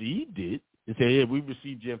received it and say, hey, we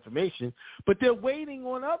received your information, but they're waiting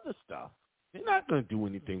on other stuff. They're not going to do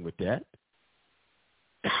anything with that.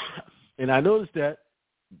 And I noticed that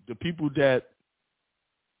the people that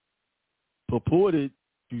purported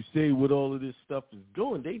to say what all of this stuff is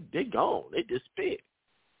going, they gone. They disappeared.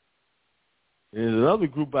 And there's another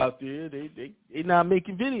group out there, they're not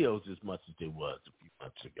making videos as much as they was a few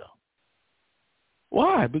months ago.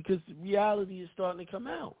 Why? Because reality is starting to come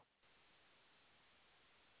out.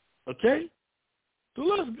 Okay? So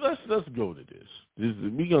let's go to this.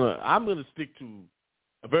 I'm gonna stick to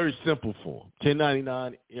A very simple form,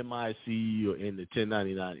 1099 MIC or in the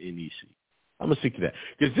 1099 NEC. I'm going to stick to that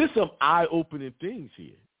because there's some eye-opening things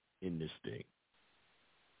here in this thing.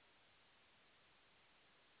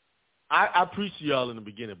 I preach to y'all in the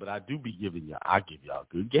beginning, but I do be giving y'all, I give y'all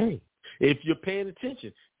a good game. If you're paying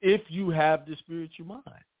attention, if you have the spiritual mind,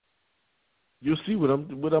 you'll see what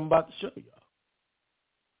I'm about to show y'all.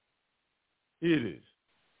 Here it is.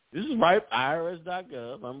 This is right,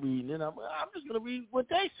 IRS.gov. I'm reading it. I'm just going to read what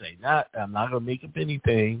they say. I'm not going to make up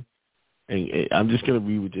anything, and I'm just going to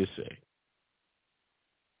read what they say.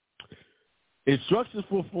 Instructions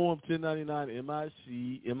for Form 1099 MISC,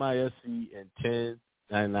 and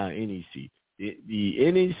 1099 NEC.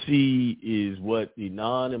 The NEC is what the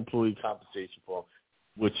non-employee compensation form,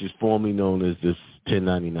 which is formerly known as this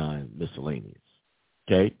 1099 miscellaneous.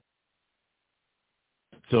 Okay?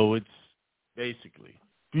 So it's basically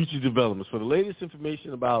future developments. For the latest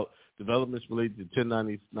information about developments related to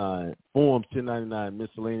 1099 Form 1099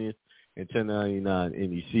 miscellaneous and 1099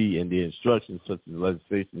 NEC and the instructions such as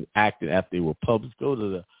legislation acted after they were published, go to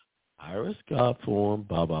the IRS Gov form,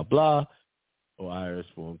 blah, blah, blah, or IRS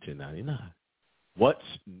Form 1099. What's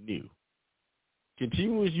new?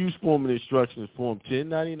 Continuous use form and instructions, Form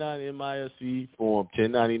 1099 MISC, Form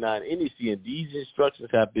 1099 NEC, and these instructions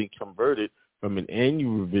have been converted from an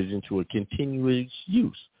annual revision to a continuous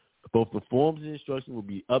use. Both the forms and instructions will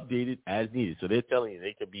be updated as needed. So they're telling you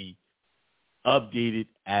they can be updated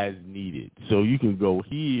as needed. So you can go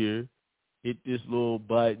here, hit this little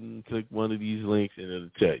button, click one of these links, and it'll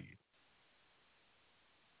tell you.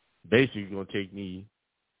 Basically, it's going to take me,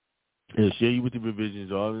 it'll show you what the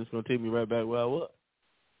revisions are, and it's going to take me right back where I was,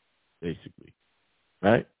 basically.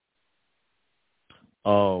 Right?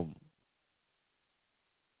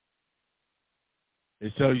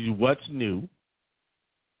 It tells you what's new.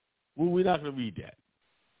 Well, we're not going to read that.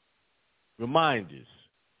 Reminders.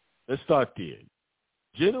 Let's start there.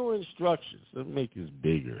 General instructions. Let's make this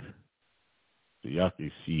bigger so y'all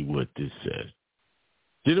can see what this says.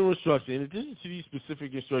 General instructions. In addition to these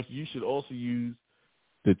specific instructions, you should also use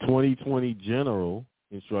the 2020 general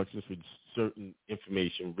instructions for certain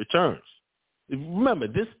information returns. Remember,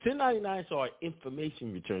 this 1099s are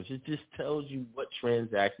information returns. It just tells you what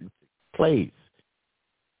transactions took place,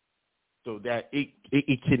 so that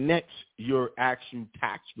it connects your actual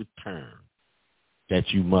tax return that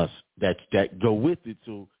you must, that go with it.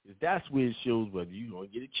 So that's where it shows whether you're going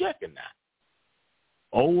to get a check or not.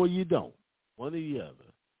 Or you don't. One or the other.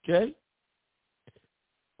 Okay?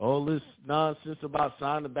 All this nonsense about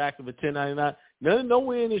signing the back of a 1099.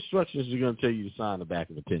 Nowhere in the instructions are going to tell you to sign the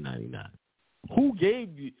back of a 1099. Who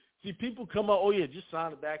gave you? See, people come up, oh, yeah, just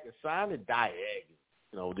sign the back and sign it diagonal.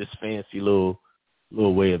 You know, this fancy little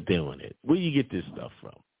way of doing it. Where you get this stuff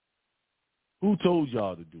from? Who told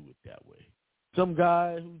y'all to do it that way? Some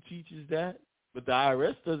guy who teaches that, but the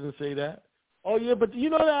IRS doesn't say that. Oh, yeah, but you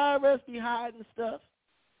know the IRS be hiding stuff?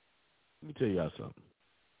 Let me tell y'all something.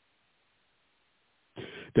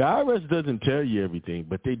 The IRS doesn't tell you everything,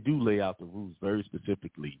 but they do lay out the rules very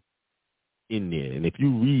specifically in there. And if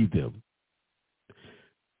you read them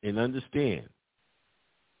and understand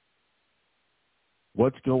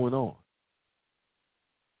what's going on,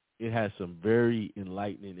 it has some very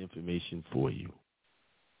enlightening information for you.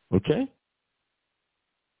 Okay?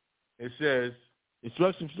 It says,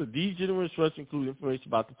 instructions for these general instructions include information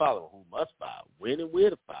about the following: who must file, when and where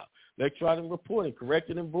to file, electronic reporting,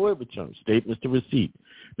 corrected and void returns, statements to receipt,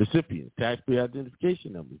 recipients, taxpayer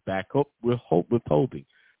identification numbers, backup withholding,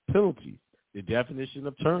 penalties, the definition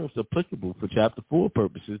of terms applicable for Chapter 4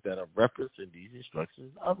 purposes that are referenced in these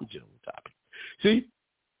instructions of the general topic. See,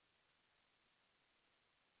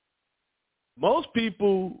 most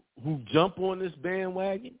people who jump on this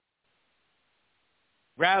bandwagon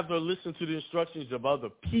rather listen to the instructions of other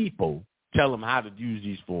people tell them how to use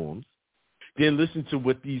these forms than listen to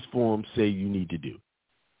what these forms say you need to do.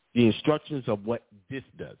 The instructions of what this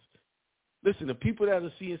does. Listen, the people that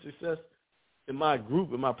are seeing success in my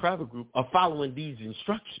group, in my private group, are following these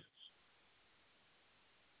instructions.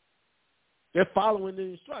 They're following the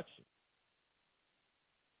instructions.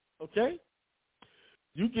 Okay?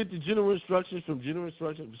 You get the general instructions from general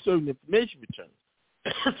instructions for certain information returns.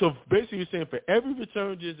 So basically you're saying for every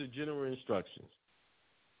return there's a general instructions.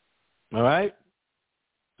 All right?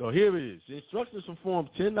 So here it is. The instructions for Form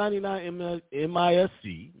 1099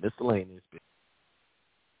 MISC, miscellaneous,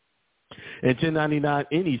 and 1099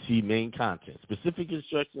 NEC, main content. Specific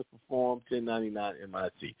instructions for Form 1099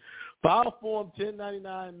 MIC. File Form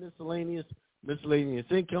 1099 miscellaneous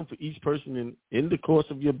income for each person in the course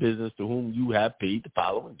of your business to whom you have paid the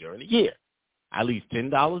following during the year. at least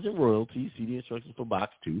 $10 in royalties, see the instructions for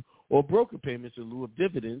Box 2, or broker payments in lieu of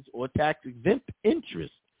dividends or tax-exempt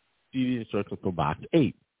interest, see the instructions for Box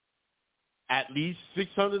 8. At least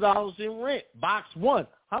 $600 in rent, Box 1.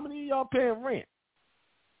 How many of y'all paying rent?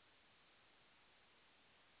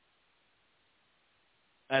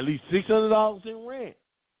 At least $600 in rent.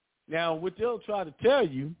 Now, what they'll try to tell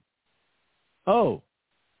you, oh,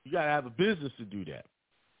 you got to have a business to do that.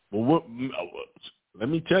 Well, let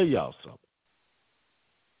me tell y'all something.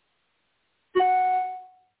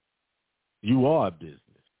 You are a business.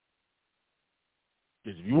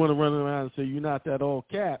 Because if you want to run around and say you're not that all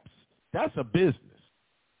caps, that's a business.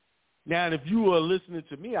 Now, if you are listening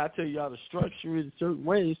to me, I tell you how to structure it in certain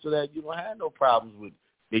ways so that you don't have no problems with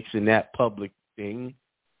mixing that public thing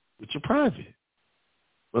with your private.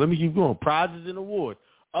 But let me keep going. Prizes and awards.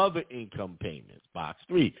 Other income payments. Box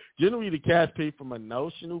 3. Generally, the cash paid from a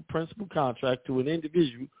notional principal contract to an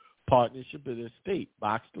individual, partnership, or estate.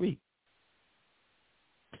 Box 3.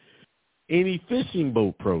 Any fishing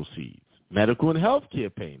boat proceeds. Medical and health care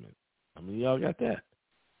payments. How many of y'all got that?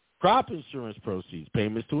 Crop insurance proceeds.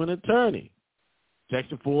 Payments to an attorney.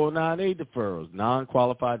 Section 409A deferrals.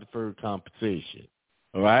 Non-qualified deferred compensation.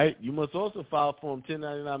 All right? You must also file Form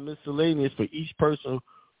 1099 miscellaneous for each person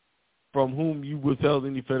from whom you withheld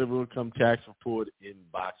any federal income tax report in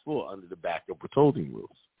Box 4 under the backup withholding rules.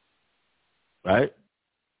 Right?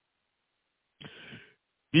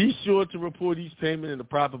 Be sure to report each payment in the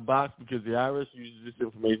proper box because the IRS uses this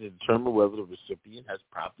information to determine whether the recipient has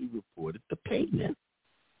properly reported the payment.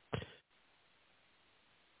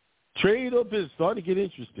 Trade or business, starting to get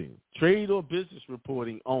interesting. Trade or business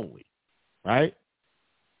reporting only, right?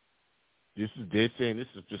 They're saying this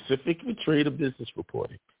is specific for trade or business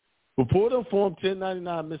reporting. Report on Form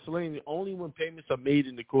 1099 miscellaneous only when payments are made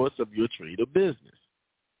in the course of your trade or business.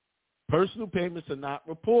 Personal payments are not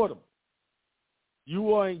reportable.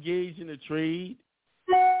 You are engaged in a trade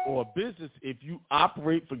or a business if you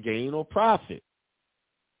operate for gain or profit.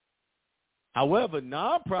 However,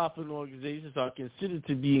 nonprofit organizations are considered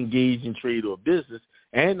to be engaged in trade or business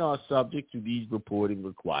and are subject to these reporting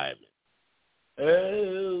requirements.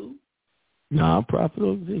 Oh. Nonprofit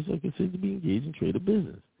organizations are considered to be engaged in trade or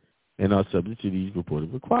business and are subject to these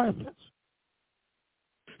reporting requirements.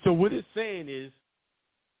 So what it's saying is,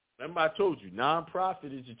 remember I told you,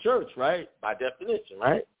 nonprofit is a church, right? By definition,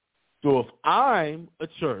 right? So if I'm a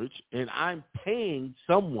church and I'm paying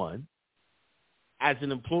someone as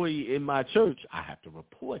an employee in my church, I have to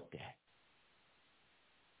report that.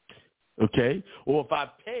 Okay? Or if I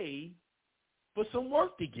pay for some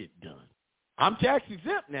work to get done, I'm tax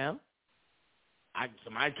exempt now.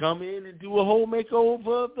 Somebody come in and do a whole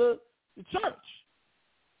makeover of the church.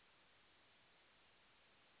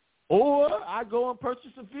 Or I go and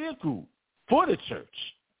purchase a vehicle for the church.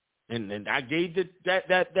 And I gave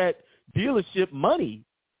that dealership money.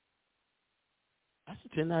 That's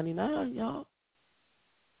a 1099, y'all.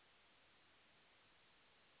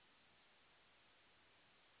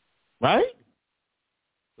 Right?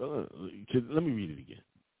 Let me read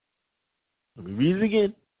it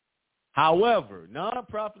again. However,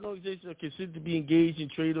 nonprofit organizations are considered to be engaged in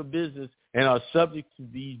trade or business and are subject to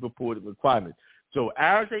these reported requirements. So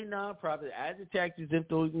as a nonprofit, as a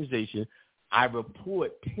tax-exempt organization, I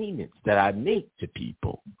report payments that I make to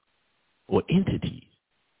people or entities.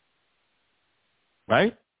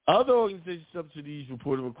 Right? Other organizations subject to these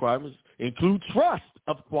reporting requirements include trust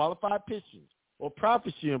of qualified pensions or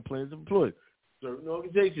profit sharing plans of employees. Certain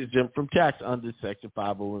organizations exempt from tax under Section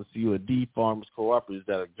 501C or D, farmers cooperatives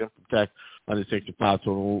that are exempt from tax under Section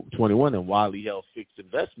 521 and widely held fixed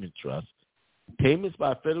investment trusts. Payments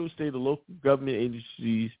by federal, state, or local government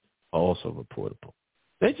agencies are also reportable.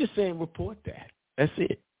 They're just saying report that. That's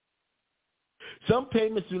it. Some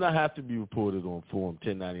payments do not have to be reported on Form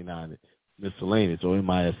 1099 miscellaneous or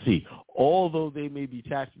MISC, although they may be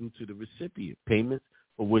taxable to the recipient. Payments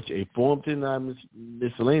for which a Form 1099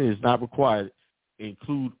 miscellaneous is not required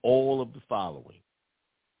include all of the following.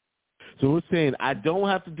 So it's saying I don't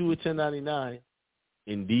have to do a 1099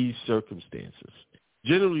 in these circumstances.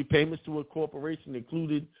 Generally, payments to a corporation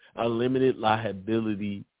included a limited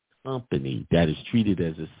liability company that is treated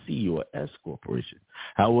as a C or S corporation.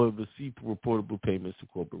 However, C reportable payments to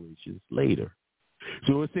corporations later.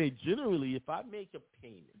 So it's saying generally, if I make a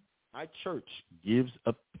payment, my church gives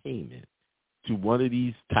a payment to one of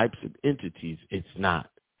these types of entities, it's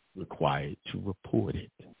not required to report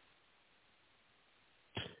it.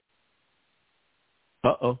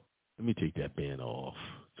 Uh-oh. Let me take that ban off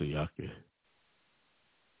so y'all can.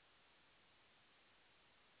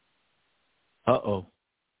 Uh-oh.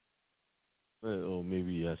 Oh,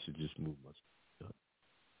 maybe I should just move my stuff.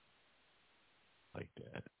 like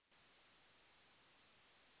that.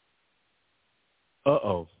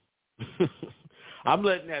 Uh-oh. I'm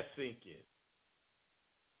letting that sink in.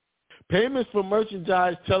 Payments for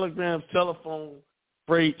merchandise, telegrams, telephone,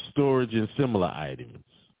 freight, storage, and similar items.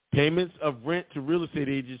 Payments of rent to real estate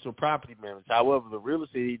agents or property managers. However, the real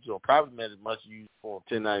estate agent or property manager must use Form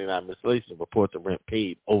 1099 miscellaneous and report the rent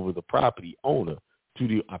paid over the property owner to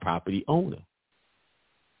the property owner.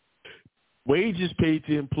 Wages paid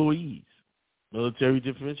to employees. Military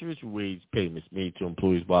differential wage payments made to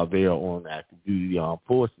employees while they are on active duty armed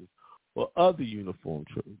forces or other uniform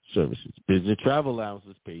services. Business travel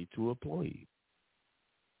allowances paid to employees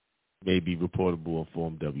may be reportable on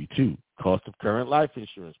Form W-2. Cost of current life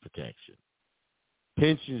insurance protection.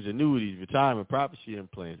 Pensions, annuities, retirement, profit sharing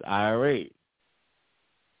plans, IRAs.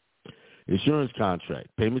 Insurance contract.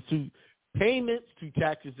 Payments to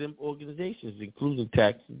tax-exempt organizations, including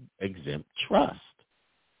tax-exempt trust.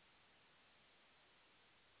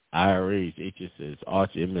 IRAs, HSAs,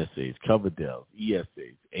 Arch MSAs, Coverdell,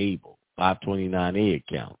 ESAs, ABLE, 529A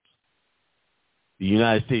accounts. The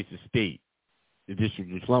United States estate, the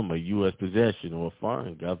District of Columbia, U.S. possession, or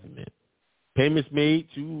foreign government. Payments made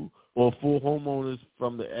to or for homeowners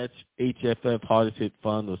from the HFF Hardest Hit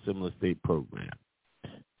Fund or similar state program.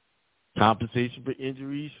 Compensation for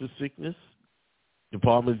injuries for sickness.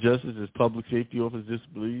 Department of Justice as Public Safety Office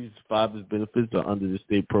disabilities, survivors benefits are under the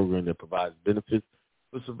state program that provides benefits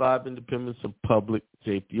for surviving dependents of public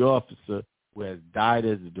safety officer who has died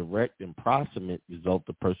as a direct and proximate result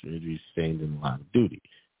of personal injury sustained in the line of duty.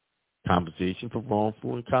 Compensation for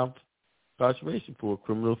wrongful incarceration for a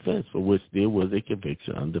criminal offense for which there was a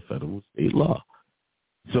conviction under federal state law.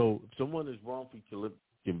 So if someone is wrongfully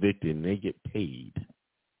convicted and they get paid,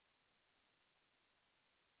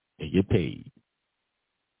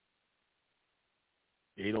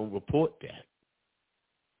 They don't report that.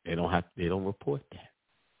 They don't report that.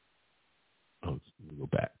 Oh, let me go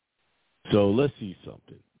back. So let's see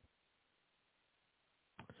something.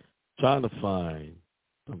 Trying to find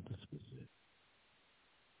something specific.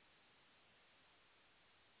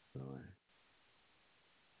 All right.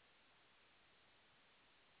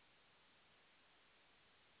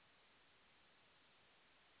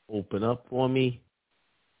 Open up for me.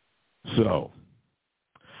 So,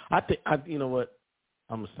 you know what?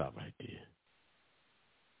 I'm going to stop right there.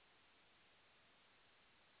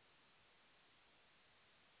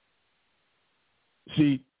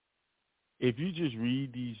 See, if you just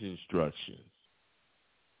read these instructions,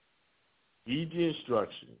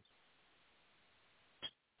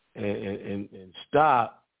 and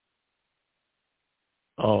stop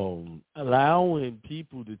allowing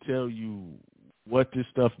people to tell you what this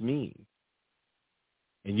stuff means,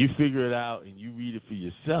 and you figure it out and you read it for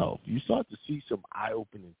yourself, you start to see some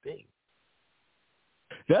eye-opening things.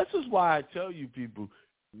 That's just why I tell you people,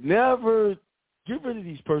 never get rid of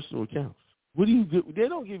these personal accounts. What do you do? They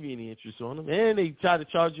don't give you any interest on them, and they try to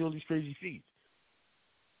charge you all these crazy fees.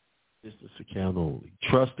 Business account only,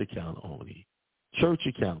 trust account only, church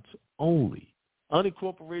accounts only,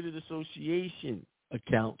 unincorporated association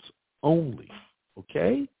accounts only,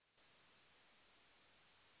 okay?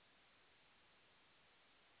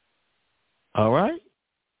 All right?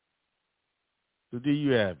 So there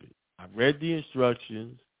you have it. I read the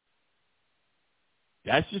instructions.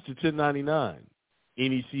 That's just a 1099.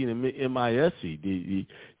 NEC and MISC.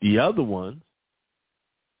 The other ones,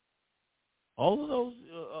 all of those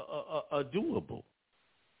are doable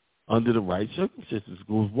under the right circumstances.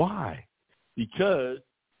 Why? Because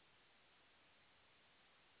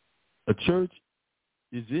a church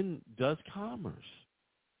does commerce.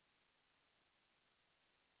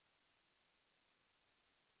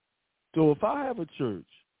 So if I have a church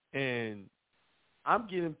and I'm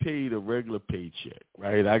getting paid a regular paycheck,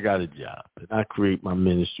 right? I got a job and I create my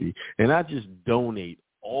ministry and I just donate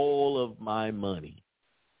all of my money.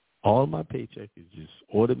 All of my paycheck is just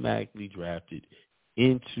automatically drafted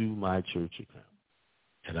into my church account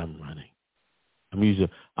and I'm running.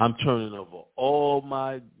 I'm turning over all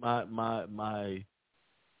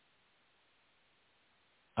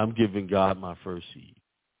I'm giving God my first seed,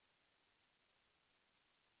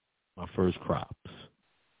 my first crops,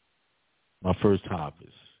 my first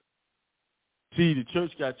harvest. See, the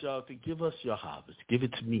church got y'all to give us your harvest. Give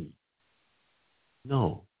it to me.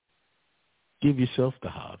 No. Give yourself the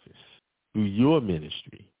harvest through your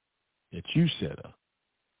ministry that you set up.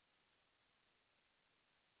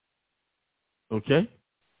 Okay?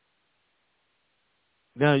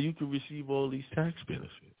 Now you can receive all these tax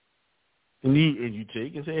benefits. And you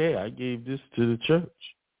take and say, hey, I gave this to the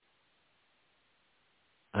church.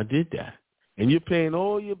 I did that. And you're paying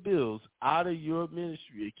all your bills out of your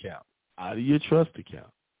ministry account. out of your trust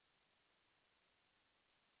account.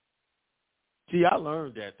 See, I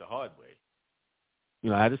learned that the hard way. You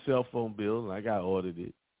know, I had a cell phone bill, and I got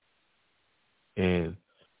audited. And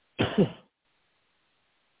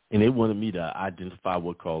and they wanted me to identify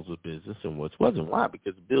what calls a business and what wasn't. Why?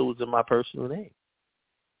 Because the bill was in my personal name,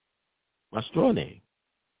 my straw name.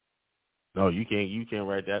 No, you can't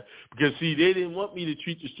write that. Because, see, they didn't want me to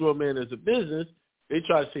treat the straw man as a business. They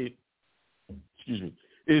tried to say, excuse me,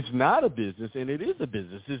 it's not a business, and it is a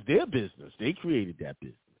business. It's their business. They created that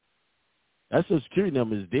business. That Social Security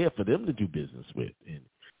number is there for them to do business with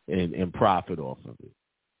and profit off of it.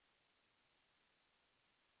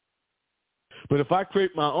 But if I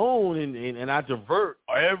create my own and I divert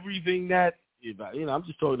everything that, I'm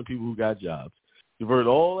just talking to people who got jobs, divert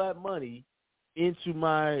all that money into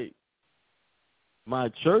my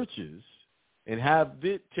churches and have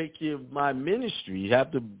it take care of my ministry,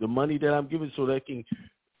 have the money that I'm giving so that can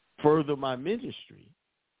further my ministry.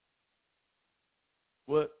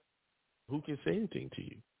 Who can say anything to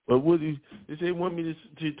you? But they want me to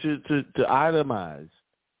itemize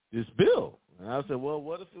this bill. And I said, well,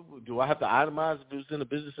 what if do I have to itemize if it was in a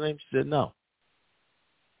business name? She said, no.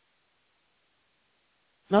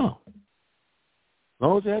 No. As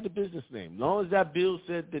long as it had the business name, as long as that bill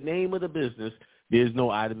said the name of the business, there's no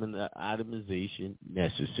itemization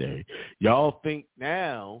necessary. Y'all think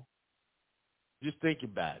now, just think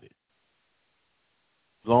about it.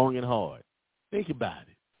 Long and hard. Think about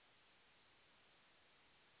it.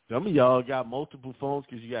 Some of y'all got multiple phones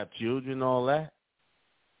because you got children and all that.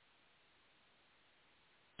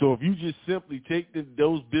 So if you just simply take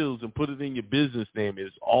those bills and put it in your business name,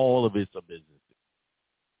 all of it's a business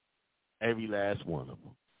name. Every last one of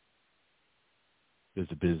them. Because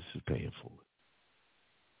the business is paying for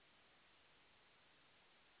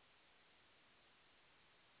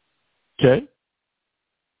it. Okay?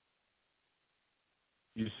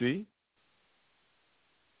 You see?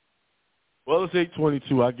 Well, let's take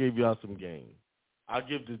 22. I gave y'all some game. I'll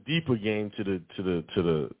give the deeper game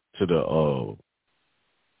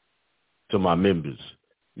to my members.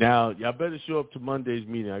 Now, y'all better show up to Monday's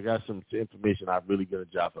meeting. I got some information I'm really going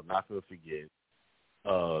to drop. I'm not going to forget.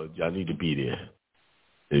 Y'all need to be there.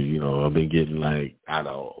 I've been getting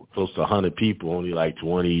close to 100 people. Only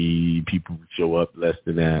 20 people show up, less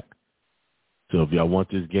than that. So if y'all want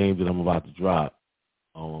this game that I'm about to drop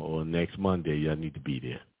on next Monday, y'all need to be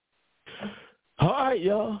there. All right,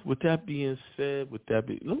 y'all. With that being said, let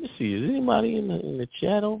me see. Is anybody in the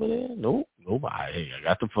chat over there? Nope. Nobody. Hey, I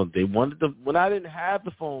got the phone. They wanted when I didn't have the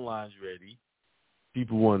phone lines ready,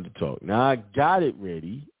 people wanted to talk. Now I got it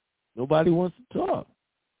ready. Nobody wants to talk.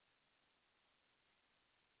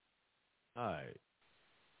 All right.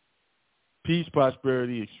 Peace,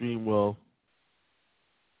 prosperity, extreme wealth.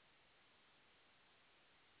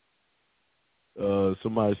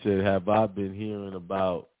 Somebody said, have I been hearing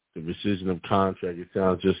about the rescission of contract? It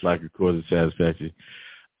sounds just like a cause of satisfaction.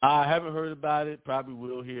 I haven't heard about it. Probably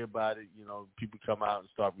will hear about it. People come out and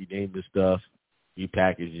start renaming stuff,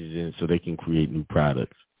 repackages in so they can create new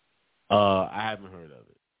products. I haven't heard of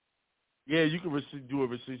it. Yeah, you can do a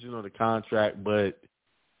rescission on the contract, but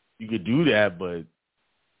you could do that, but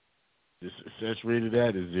the success rate of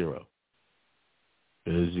that is 0.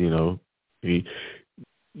 Because,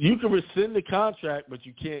 you can rescind the contract, but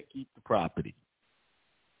you can't keep the property.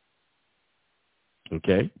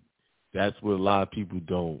 Okay? That's what a lot of people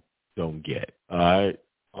don't get. All right?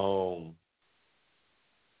 All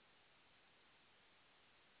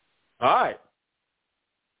right.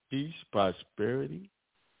 Peace, prosperity,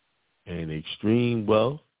 and extreme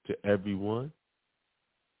wealth to everyone.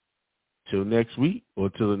 Till next week or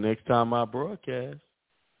till the next time I broadcast.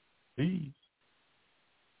 Peace.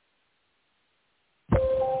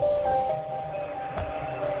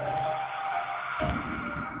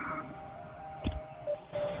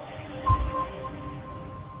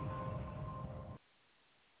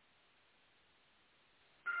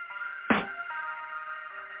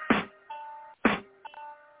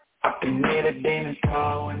 Need a demon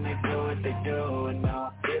call when they do what they do. And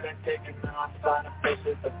now I feel like taking off, find a place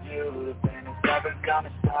with a view. The pain is never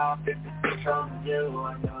gonna stop if it's controlling you.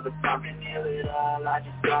 I know that I can heal it all, I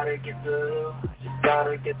just gotta get through. I just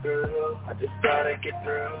gotta get through.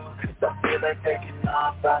 Cause I feel like taking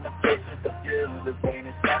off, find a place with a view. The pain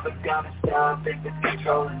is never gonna stop if it's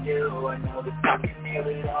controlling you. I know that I can heal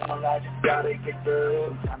it all, I just gotta get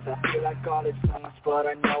through. Sometimes I feel like all is lost, but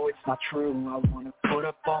I know it's not true. I wanna put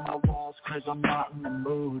up all my walls cause I'm not in the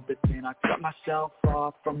mood, but then I cut myself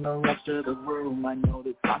off from the rest of the room. I know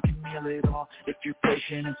that I can heal it all if you're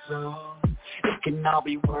patient and soon. It can all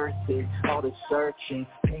be worth it, all the searching.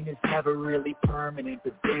 Pain is never really permanent,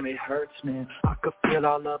 but damn it hurts, man. I could feel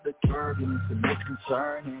all of the turbulence and it's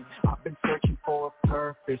concerning. I've been searching for a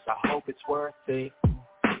purpose, I hope it's worth it.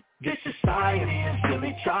 This society is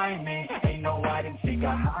really trying me. Ain't no hide and seek,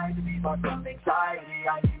 I hide me far from anxiety.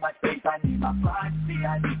 I need my space, I need my privacy.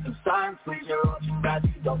 I need some silence, please. Your ocean guys,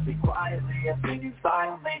 you don't speak quietly. Opinions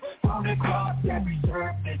violently thrown across every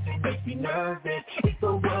surface. It makes me nervous. It's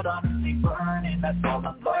the world honestly burning, that's all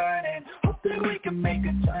I'm learning. Hope that we can make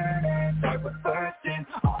a turn and start reversing.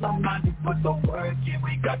 All our minds is put the work in,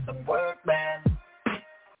 we got some work, man.